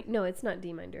 Ooh. Wait, no, it's not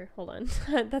D-Minder. Hold on.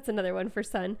 That's another one for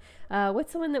Sun.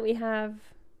 What's the one that we have?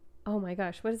 Oh my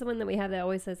gosh. What is the one that we have that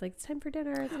always says like, it's time for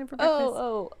dinner, it's time for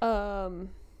breakfast?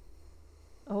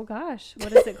 Oh gosh.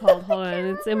 What is it called? Hold on.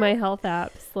 It's in my health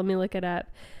apps. Let me look it up.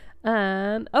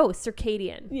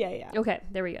 Circadian. Yeah. Okay,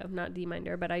 there we go. Not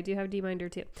D-Minder, but I do have D-Minder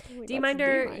too.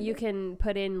 D-Minder, you can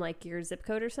put in like your zip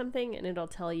code or something and it'll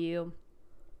tell you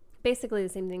basically the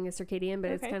same thing as circadian,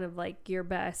 but it's kind of like your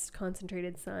best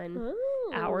concentrated sun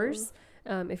hours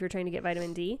if you're trying to get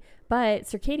vitamin D. But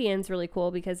circadian's really cool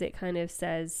because it kind of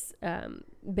says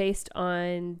based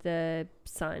on the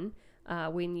sun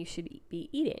when you should be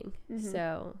eating.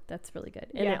 So that's really good.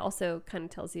 And it also kind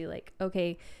of tells you like,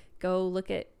 okay, go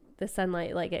look at the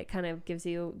sunlight. Like it kind of gives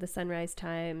you the sunrise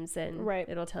times and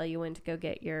it'll tell you when to go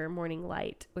get your morning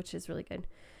light, which is really good.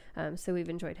 So we've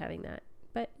enjoyed having that.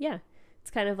 But yeah,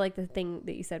 it's kind of like the thing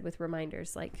that you said with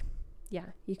reminders. Like, yeah,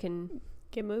 you can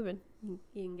get moving. You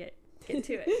can get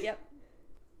to it. Yep.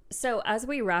 So as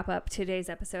we wrap up today's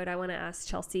episode, I want to ask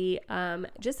Chelsea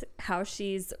just how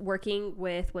she's working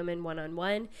with women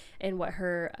one-on-one and what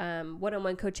her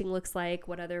one-on-one coaching looks like,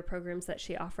 what other programs that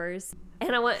she offers.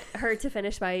 And I want her to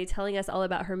finish by telling us all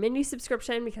about her menu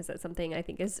subscription because that's something I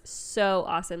think is so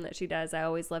awesome that she does. I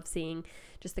always love seeing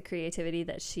just the creativity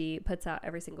that she puts out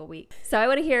every single week. So I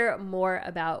want to hear more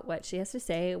about what she has to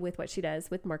say with what she does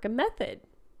with Markham Method.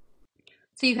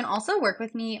 So you can also work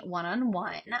with me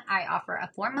one-on-one. I offer a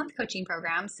 4-month coaching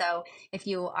program. So if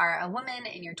you are a woman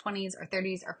in your 20s or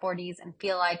 30s or 40s and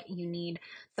feel like you need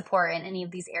support in any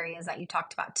of these areas that you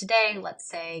talked about today, let's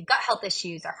say gut health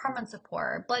issues or hormone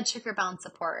support, blood sugar balance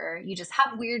support, or you just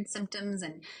have weird symptoms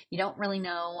and you don't really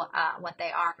know what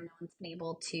they are, no one's been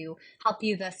able to help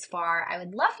you thus far, I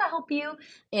would love to help you.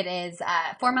 It is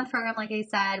a 4-month program, like I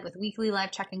said, with weekly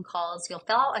live check-in calls. You'll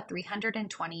fill out a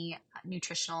 320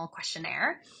 nutritional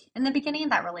questionnaire in the beginning.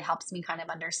 That really helps me kind of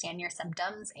understand your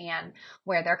symptoms and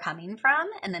where they're coming from.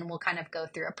 And then we'll kind of go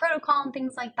through a protocol and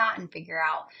things like that and figure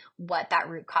out what that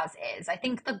root cause is. I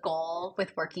think the goal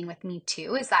with working with me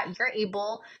too is that you're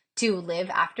able to live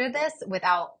after this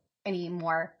without any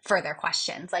more further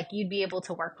questions. Like you'd be able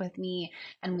to work with me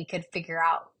and we could figure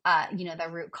out, the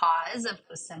root cause of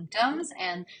those symptoms.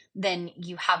 And then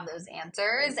you have those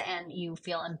answers and you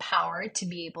feel empowered to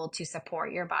be able to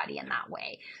support your body in that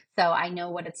way. So I know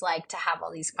what it's like to have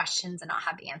all these questions and not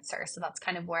have answers. So that's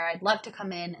kind of where I'd love to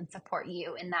come in and support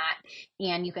you in that.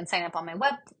 And you can sign up on my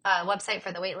website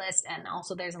for the waitlist. And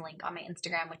also there's a link on my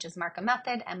Instagram, which is Markham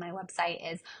Method. And my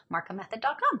website is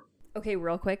markhammethod.com. Okay,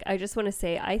 real quick, I just want to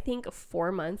say I think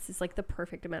 4 months is like the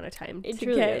perfect amount of time to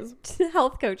truly get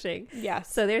health coaching.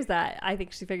 Yes. So there's that. I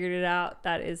think she figured it out.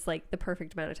 That is like the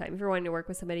perfect amount of time. If you're wanting to work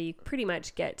with somebody, you pretty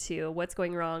much get to what's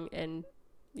going wrong and,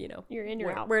 you're in,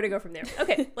 you're out. Where to go from there.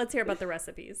 Okay, let's hear about the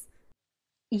recipes.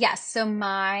 Yes. So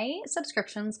my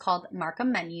subscription is called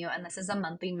Markham Menu, and this is a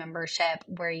monthly membership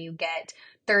where you get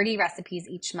 30 recipes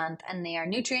each month, and they are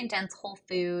nutrient dense, whole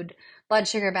food, blood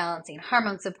sugar balancing,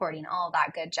 hormone supporting, all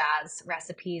that good jazz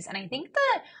recipes. And I think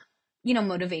that,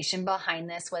 motivation behind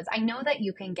this was I know that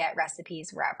you can get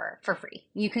recipes wherever for free.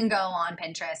 You can go on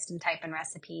Pinterest and type in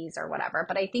recipes or whatever.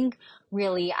 But I think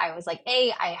really I was like,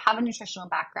 A, I have a nutritional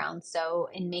background. So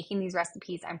in making these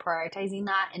recipes, I'm prioritizing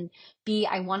that. And B,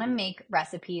 I want to make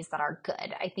recipes that are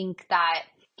good. I think that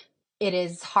it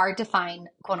is hard to find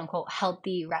quote unquote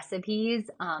healthy recipes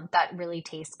that really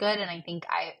taste good. And I think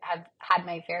I have had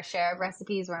my fair share of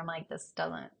recipes where I'm like, this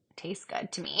doesn't taste good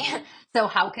to me. So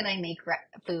how can I make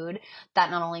food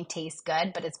that not only tastes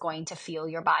good, but it's going to fuel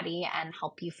your body and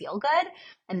help you feel good?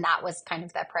 And that was kind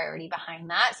of the priority behind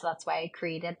that. So that's why I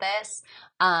created this.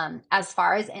 As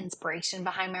far as inspiration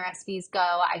behind my recipes go,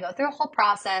 I go through a whole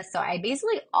process. So I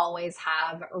basically always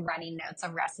have running notes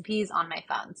of recipes on my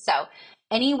phone. So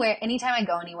anytime I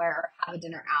go anywhere or have a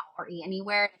dinner out or eat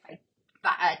anywhere, if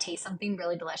I taste something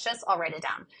really delicious, I'll write it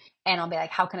down. And I'll be like,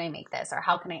 how can I make this? Or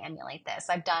how can I emulate this?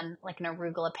 I've done like an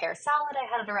arugula pear salad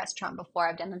I had at a restaurant before.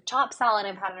 I've done a chopped salad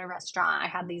I've had at a restaurant. I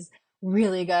had these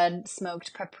really good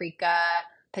smoked paprika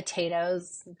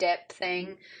potatoes dip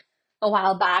thing a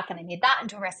while back, and I made that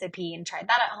into a recipe and tried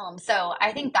that at home. So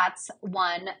I think that's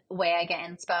one way I get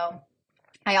inspo.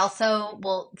 I also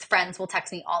friends will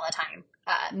text me all the time,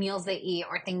 meals they eat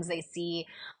or things they see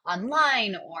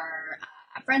online or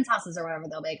at friends' houses or whatever.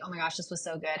 They'll be like, oh my gosh, this was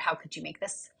so good. How could you make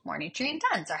this more nutrient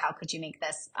dense? Or how could you make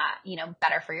this,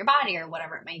 better for your body or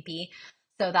whatever it might be?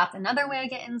 So that's another way I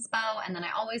get inspo. And then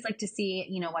I always like to see,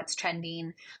 what's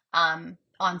trending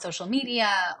on social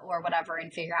media or whatever,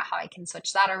 and figure out how I can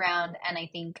switch that around. And I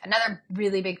think another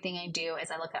really big thing I do is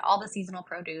I look at all the seasonal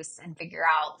produce and figure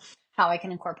out how I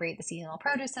can incorporate the seasonal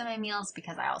produce in my meals,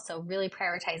 because I also really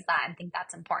prioritize that and think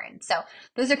that's important. So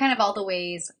those are kind of all the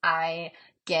ways I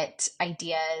get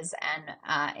ideas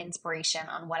and inspiration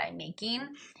on what I'm making.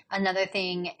 Another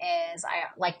thing is I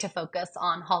like to focus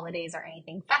on holidays or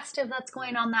anything festive that's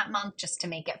going on that month, just to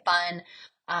make it fun.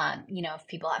 If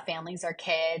people have families or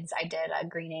kids, I did a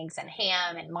green eggs and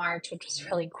ham in March, which was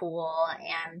really cool.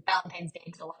 And Valentine's Day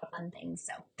did a lot of fun things.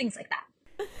 So things like that.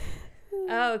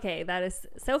 Oh, okay. That is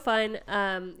so fun.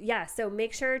 So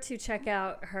make sure to check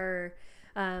out her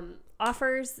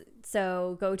offers.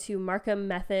 So go to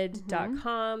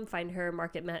markhammethod.com, find her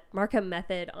Markham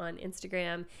Method on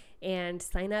Instagram, and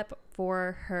sign up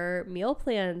for her meal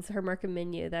plans, her Markham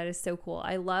menu. That is so cool.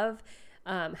 I love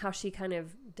how she kind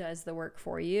of does the work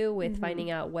for you with finding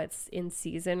out what's in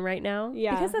season right now.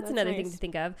 Yeah, because that's another thing to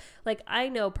think of. Like, I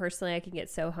know personally I can get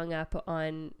so hung up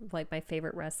on like my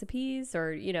favorite recipes,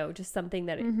 or just something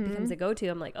that it becomes a go-to.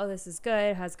 I'm like, oh, this is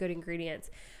good, has good ingredients,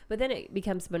 but then it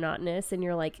becomes monotonous and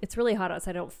you're like, it's really hot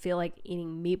outside, I don't feel like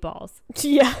eating meatballs.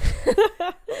 Yeah.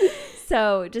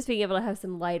 So just being able to have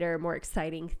some lighter, more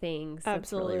exciting things.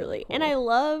 Absolutely. Really cool. And I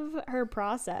love her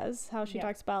process, how she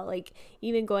talks about like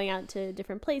even going out to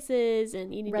different places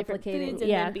and eating different foods, and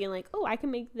then being like, oh, I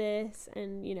can make this,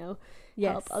 and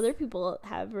help other people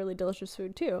have really delicious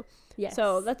food too. Yes.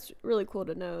 So that's really cool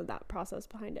to know that process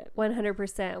behind it.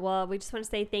 100%. Well, we just want to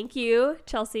say thank you,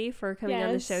 Chelsea, for coming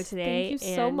on the show today. Thank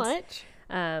you so much.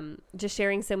 Just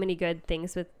sharing so many good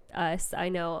things with us. I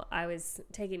know I was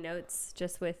taking notes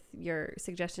just with your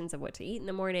suggestions of what to eat in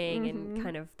the morning and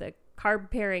kind of the carb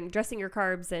pairing, dressing your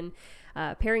carbs and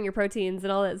pairing your proteins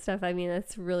and all that stuff. I mean,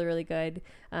 that's really, really good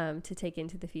to take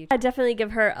into the future. I'd definitely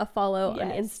give her a follow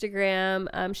on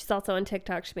Instagram. She's also on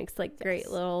TikTok. She makes like great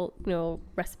little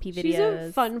recipe videos. She's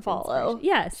a fun follow.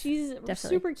 Yes. She's definitely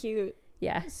super cute.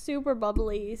 Yeah. Super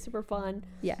bubbly, super fun.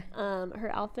 Yeah.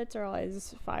 Her outfits are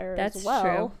always fire as well.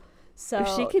 That's true. So if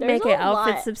she could make an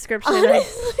outfit subscription, I'd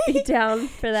be down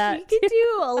for that. She could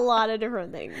do a lot of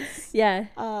different things. Yeah.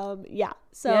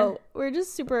 So we're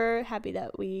just super happy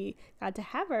that we got to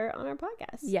have her on our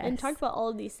podcast and talk about all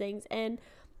of these things. And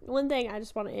one thing I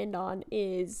just want to end on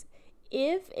is,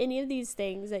 if any of these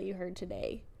things that you heard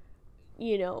today,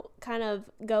 kind of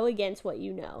go against what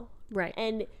right,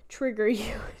 and trigger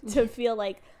you to feel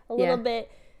like a little bit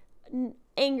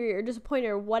angry or disappointed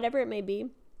or whatever it may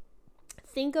be,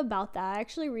 think about that. I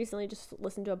actually recently just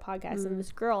listened to a podcast and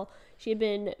this girl, she had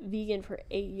been vegan for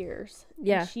 8 years.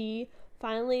 Yeah. And she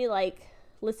finally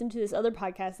listened to this other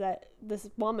podcast that this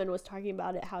woman was talking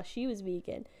about it, how she was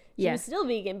vegan. She was still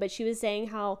vegan, but she was saying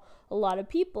how a lot of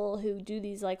people who do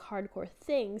these hardcore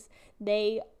things,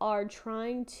 they are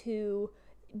trying to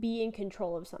be in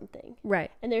control of something.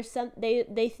 Right. And there's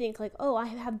they think like, oh, I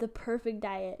have the perfect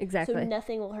diet. Exactly. So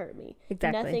nothing will hurt me.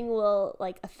 Exactly. Nothing will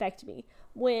affect me.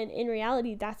 When in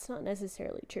reality, that's not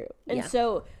necessarily true. And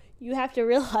so you have to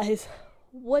realize,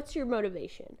 what's your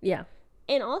motivation? Yeah.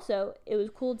 And also, it was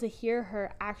cool to hear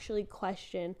her actually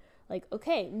question,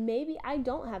 okay, maybe I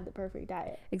don't have the perfect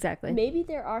diet. Exactly. Maybe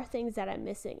there are things that I'm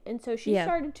missing. And so she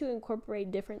started to incorporate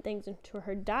different things into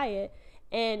her diet.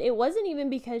 And it wasn't even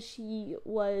because she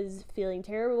was feeling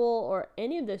terrible or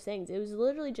any of those things. It was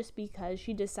literally just because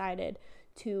she decided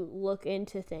to look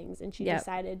into things, and she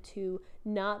decided to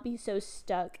not be so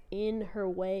stuck in her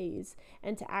ways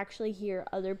and to actually hear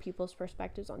other people's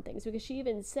perspectives on things, because she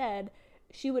even said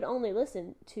she would only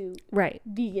listen to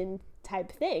vegan type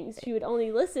things. She would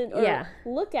only listen or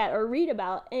look at or read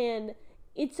about, and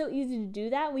it's so easy to do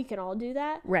that. We can all do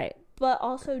that. Right. But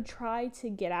also try to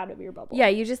get out of your bubble. Yeah,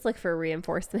 you just look for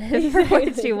reinforcement for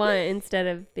what you want instead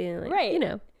of being like,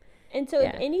 And so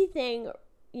if anything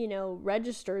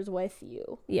registers with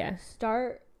you,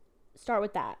 start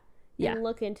with that, and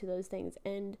look into those things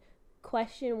and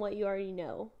question what you already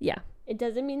know. It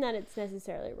doesn't mean that it's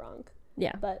necessarily wrong,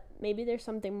 but maybe there's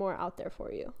something more out there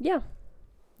for you.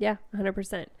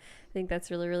 100%. I think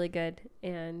that's really, really good,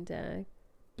 and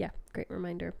great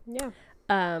reminder.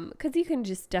 Because you can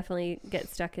just definitely get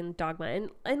stuck in dogma,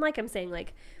 and like I'm saying,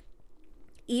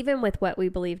 even with what we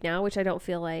believe now, which I don't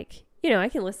feel like, I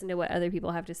can listen to what other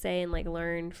people have to say and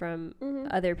learn from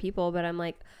other people, but I'm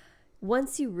like,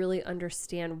 once you really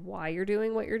understand why you're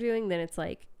doing what you're doing, then it's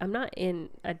I'm not in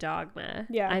a dogma.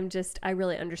 I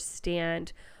really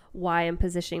understand why I'm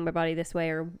positioning my body this way,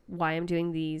 or why I'm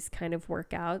doing these kind of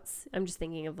workouts. I'm just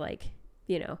thinking of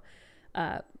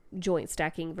joint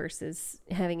stacking versus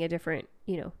having a different,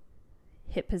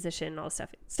 hip position and all the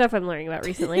stuff I'm learning about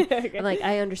recently. Okay. I'm like,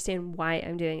 I understand why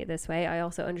I'm doing it this way. I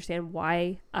also understand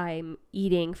why I'm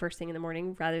eating first thing in the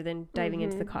morning rather than diving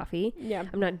into the coffee. Yeah.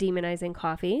 I'm not demonizing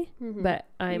coffee, but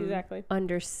I'm Exactly.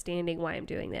 understanding why I'm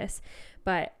doing this.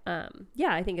 But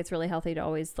yeah, I think it's really healthy to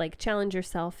always like challenge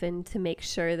yourself and to make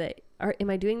sure that, am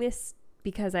I doing this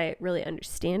because I really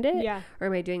understand it? Yeah. Or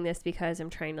am I doing this because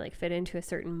I'm trying to like fit into a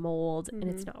certain mold and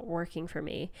it's not working for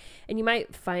me? And you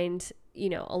might find, you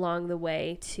know, along the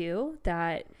way too,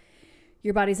 that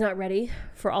your body's not ready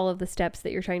for all of the steps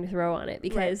that you're trying to throw on it,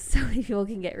 because so many people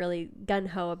can get really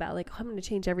gun-ho about like, oh, I'm going to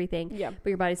change everything. Yeah. But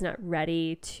your body's not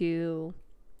ready to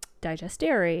digest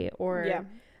dairy or,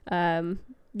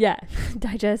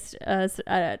 digest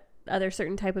other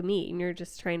certain type of meat. And you're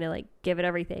just trying to like give it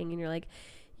everything. And you're like,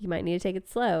 you might need to take it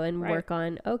slow and work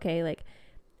on, okay, like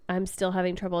I'm still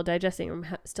having trouble digesting. I'm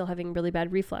still having really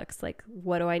bad reflux. Like,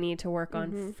 what do I need to work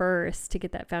on first to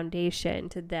get that foundation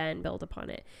to then build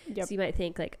upon it? Yep. So you might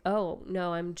think like, oh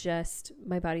no,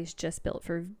 my body's just built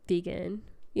for vegan,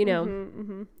 you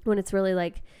know, when it's really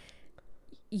like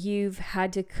you've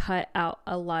had to cut out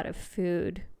a lot of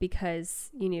food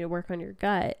because you need to work on your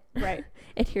gut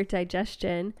and your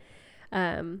digestion.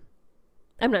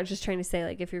 I'm not just trying to say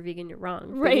like if you're vegan you're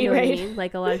wrong, but you know what I mean?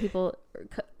 Like a lot of people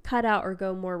cut out or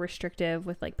go more restrictive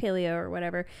with like paleo or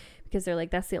whatever because they're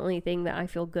like, that's the only thing that I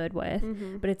feel good with.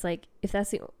 But it's like, if that's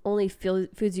the only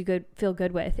foods you feel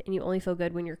good with, and you only feel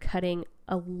good when you're cutting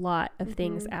a lot of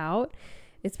things out,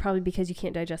 it's probably because you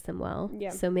can't digest them well. Yeah.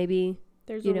 So maybe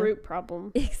there's a root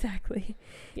problem. Exactly.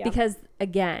 Yeah. Because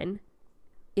again,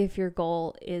 if your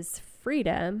goal is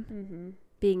freedom,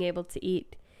 being able to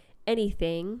eat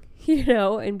anything, you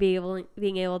know, and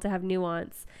being able to have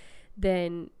nuance,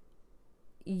 then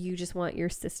you just want your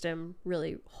system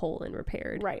really whole and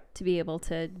repaired, to be able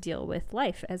to deal with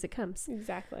life as it comes.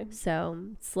 Exactly. So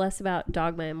it's less about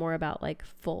dogma and more about like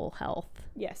full health.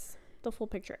 Yes, the full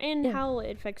picture and how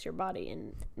it affects your body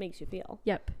and makes you feel.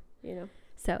 Yep. You know.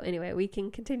 So anyway, we can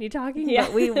continue talking,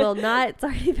 but we will not. It's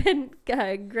already been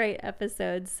a great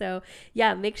episode. So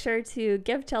yeah, make sure to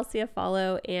give Chelsea a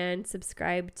follow and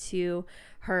subscribe to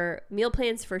her meal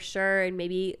plans for sure. And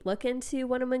maybe look into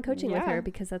one-on-one coaching with her,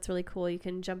 because that's really cool. You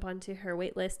can jump onto her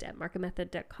wait list at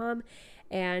markhammethod.com.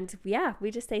 And yeah, we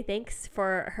just say thanks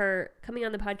for her coming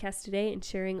on the podcast today and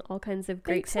sharing all kinds of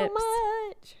great tips. Thanks so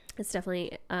much. It's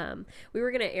definitely, we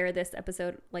were going to air this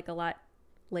episode like a lot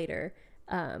later,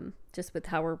 just with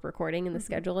how we're recording and the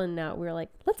schedule, and now we're like,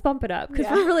 let's bump it up because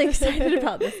we're really excited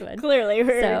about this one. Clearly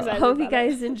we're excited. So hope you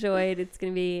guys enjoyed. It's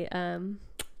gonna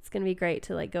be great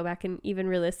to like go back and even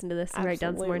re-listen to this and write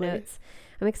down some more notes.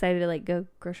 I'm excited to like go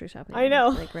grocery shopping. I know.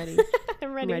 Like ready.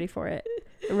 I'm ready. I'm ready for it.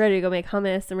 I'm ready to go make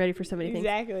hummus. I'm ready for so many things.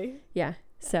 Exactly. Yeah.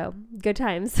 So good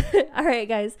times. All right,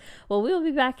 guys. Well, we will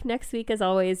be back next week as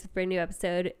always with a brand new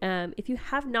episode. If you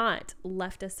have not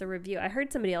left us a review, I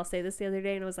heard somebody else say this the other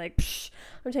day and I was like,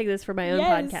 I'm taking this for my own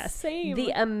podcast. Same.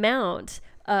 The amount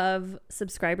of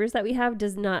subscribers that we have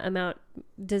does not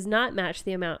match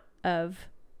the amount of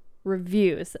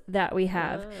reviews that we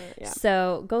have.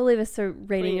 So go leave us a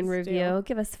rating and review.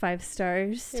 Give us 5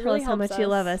 stars. Tell us how much you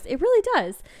love us. It really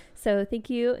does. So thank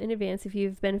you in advance if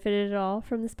you've benefited at all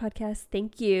from this podcast.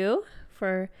 Thank you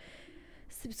for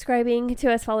subscribing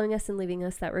to us, following us, and leaving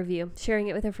us that review. Sharing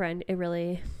it with a friend. It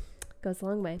really goes a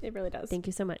long way. It really does. Thank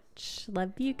you so much.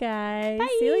 Love you guys. Bye.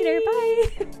 See you later.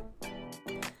 Bye.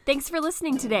 Thanks for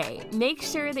listening today. Make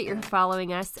sure that you're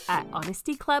following us at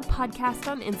Honesty Club Podcast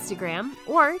on Instagram,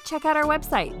 or check out our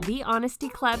website,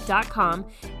 thehonestyclub.com,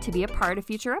 to be a part of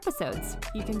future episodes.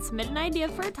 You can submit an idea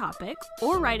for a topic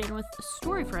or write in with a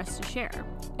story for us to share.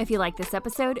 If you like this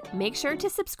episode, make sure to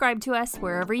subscribe to us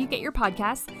wherever you get your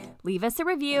podcasts, leave us a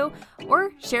review,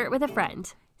 or share it with a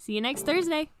friend. See you next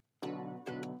Thursday.